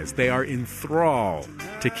mesmerized. They are enthralled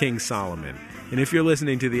to King Solomon. And if you're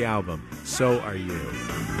listening to the album, so are you.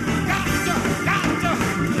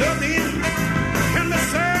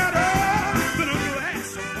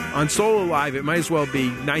 On Soul Alive, it might as well be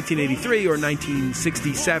 1983 or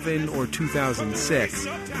 1967 or 2006.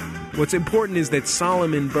 What's important is that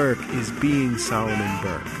Solomon Burke is being Solomon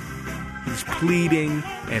Burke. He's pleading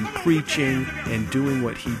and preaching and doing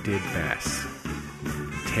what he did best.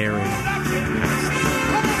 Tearing past.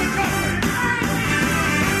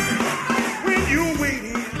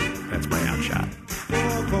 That's my outshot.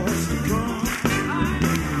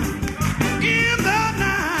 In the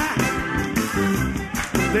night,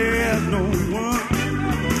 there's no one.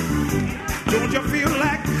 Don't you feel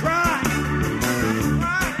like crying?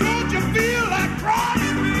 Don't you feel like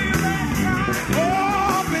crying?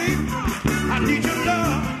 Oh, baby, I need your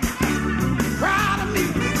love. Cry to me.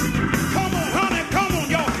 Come on, honey, come on,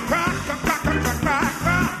 y'all. Cry, cry, cry, cry, cry, cry,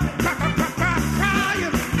 cry, cry, cry, cry, cry, cry.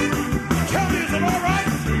 Tell me, is it all right?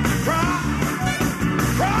 Cry,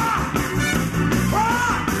 cry, cry, cry,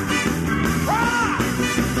 cry,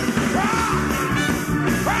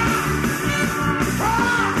 cry,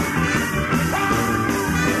 cry, cry.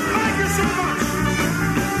 Thank you so much.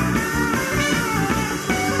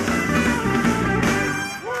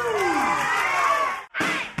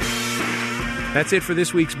 That's it for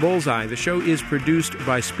this week's Bullseye. The show is produced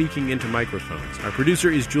by Speaking Into Microphones. Our producer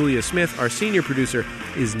is Julia Smith. Our senior producer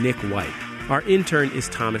is Nick White. Our intern is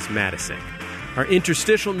Thomas Madison. Our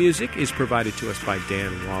interstitial music is provided to us by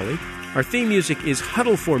Dan Wally. Our theme music is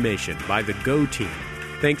Huddle Formation by the Go Team.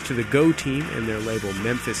 Thanks to the Go Team and their label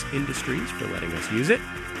Memphis Industries for letting us use it.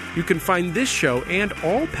 You can find this show and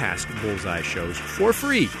all past Bullseye shows for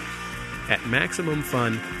free at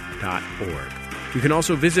MaximumFun.org. You can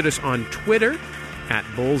also visit us on Twitter at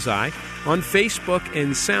Bullseye, on Facebook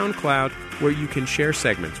and SoundCloud, where you can share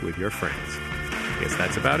segments with your friends. I guess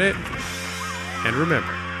that's about it. And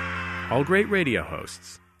remember, all great radio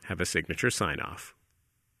hosts have a signature sign-off.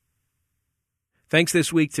 Thanks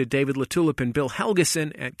this week to David LaTulip and Bill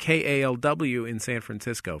Helgeson at KALW in San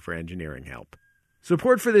Francisco for engineering help.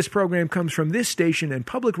 Support for this program comes from this station and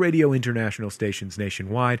Public Radio International stations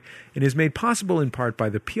nationwide and is made possible in part by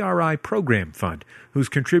the PRI Program Fund, whose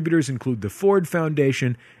contributors include the Ford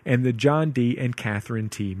Foundation and the John D. and Catherine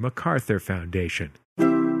T. MacArthur Foundation.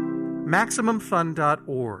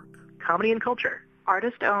 MaximumFun.org. Comedy and culture.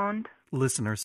 Artist-owned. Listener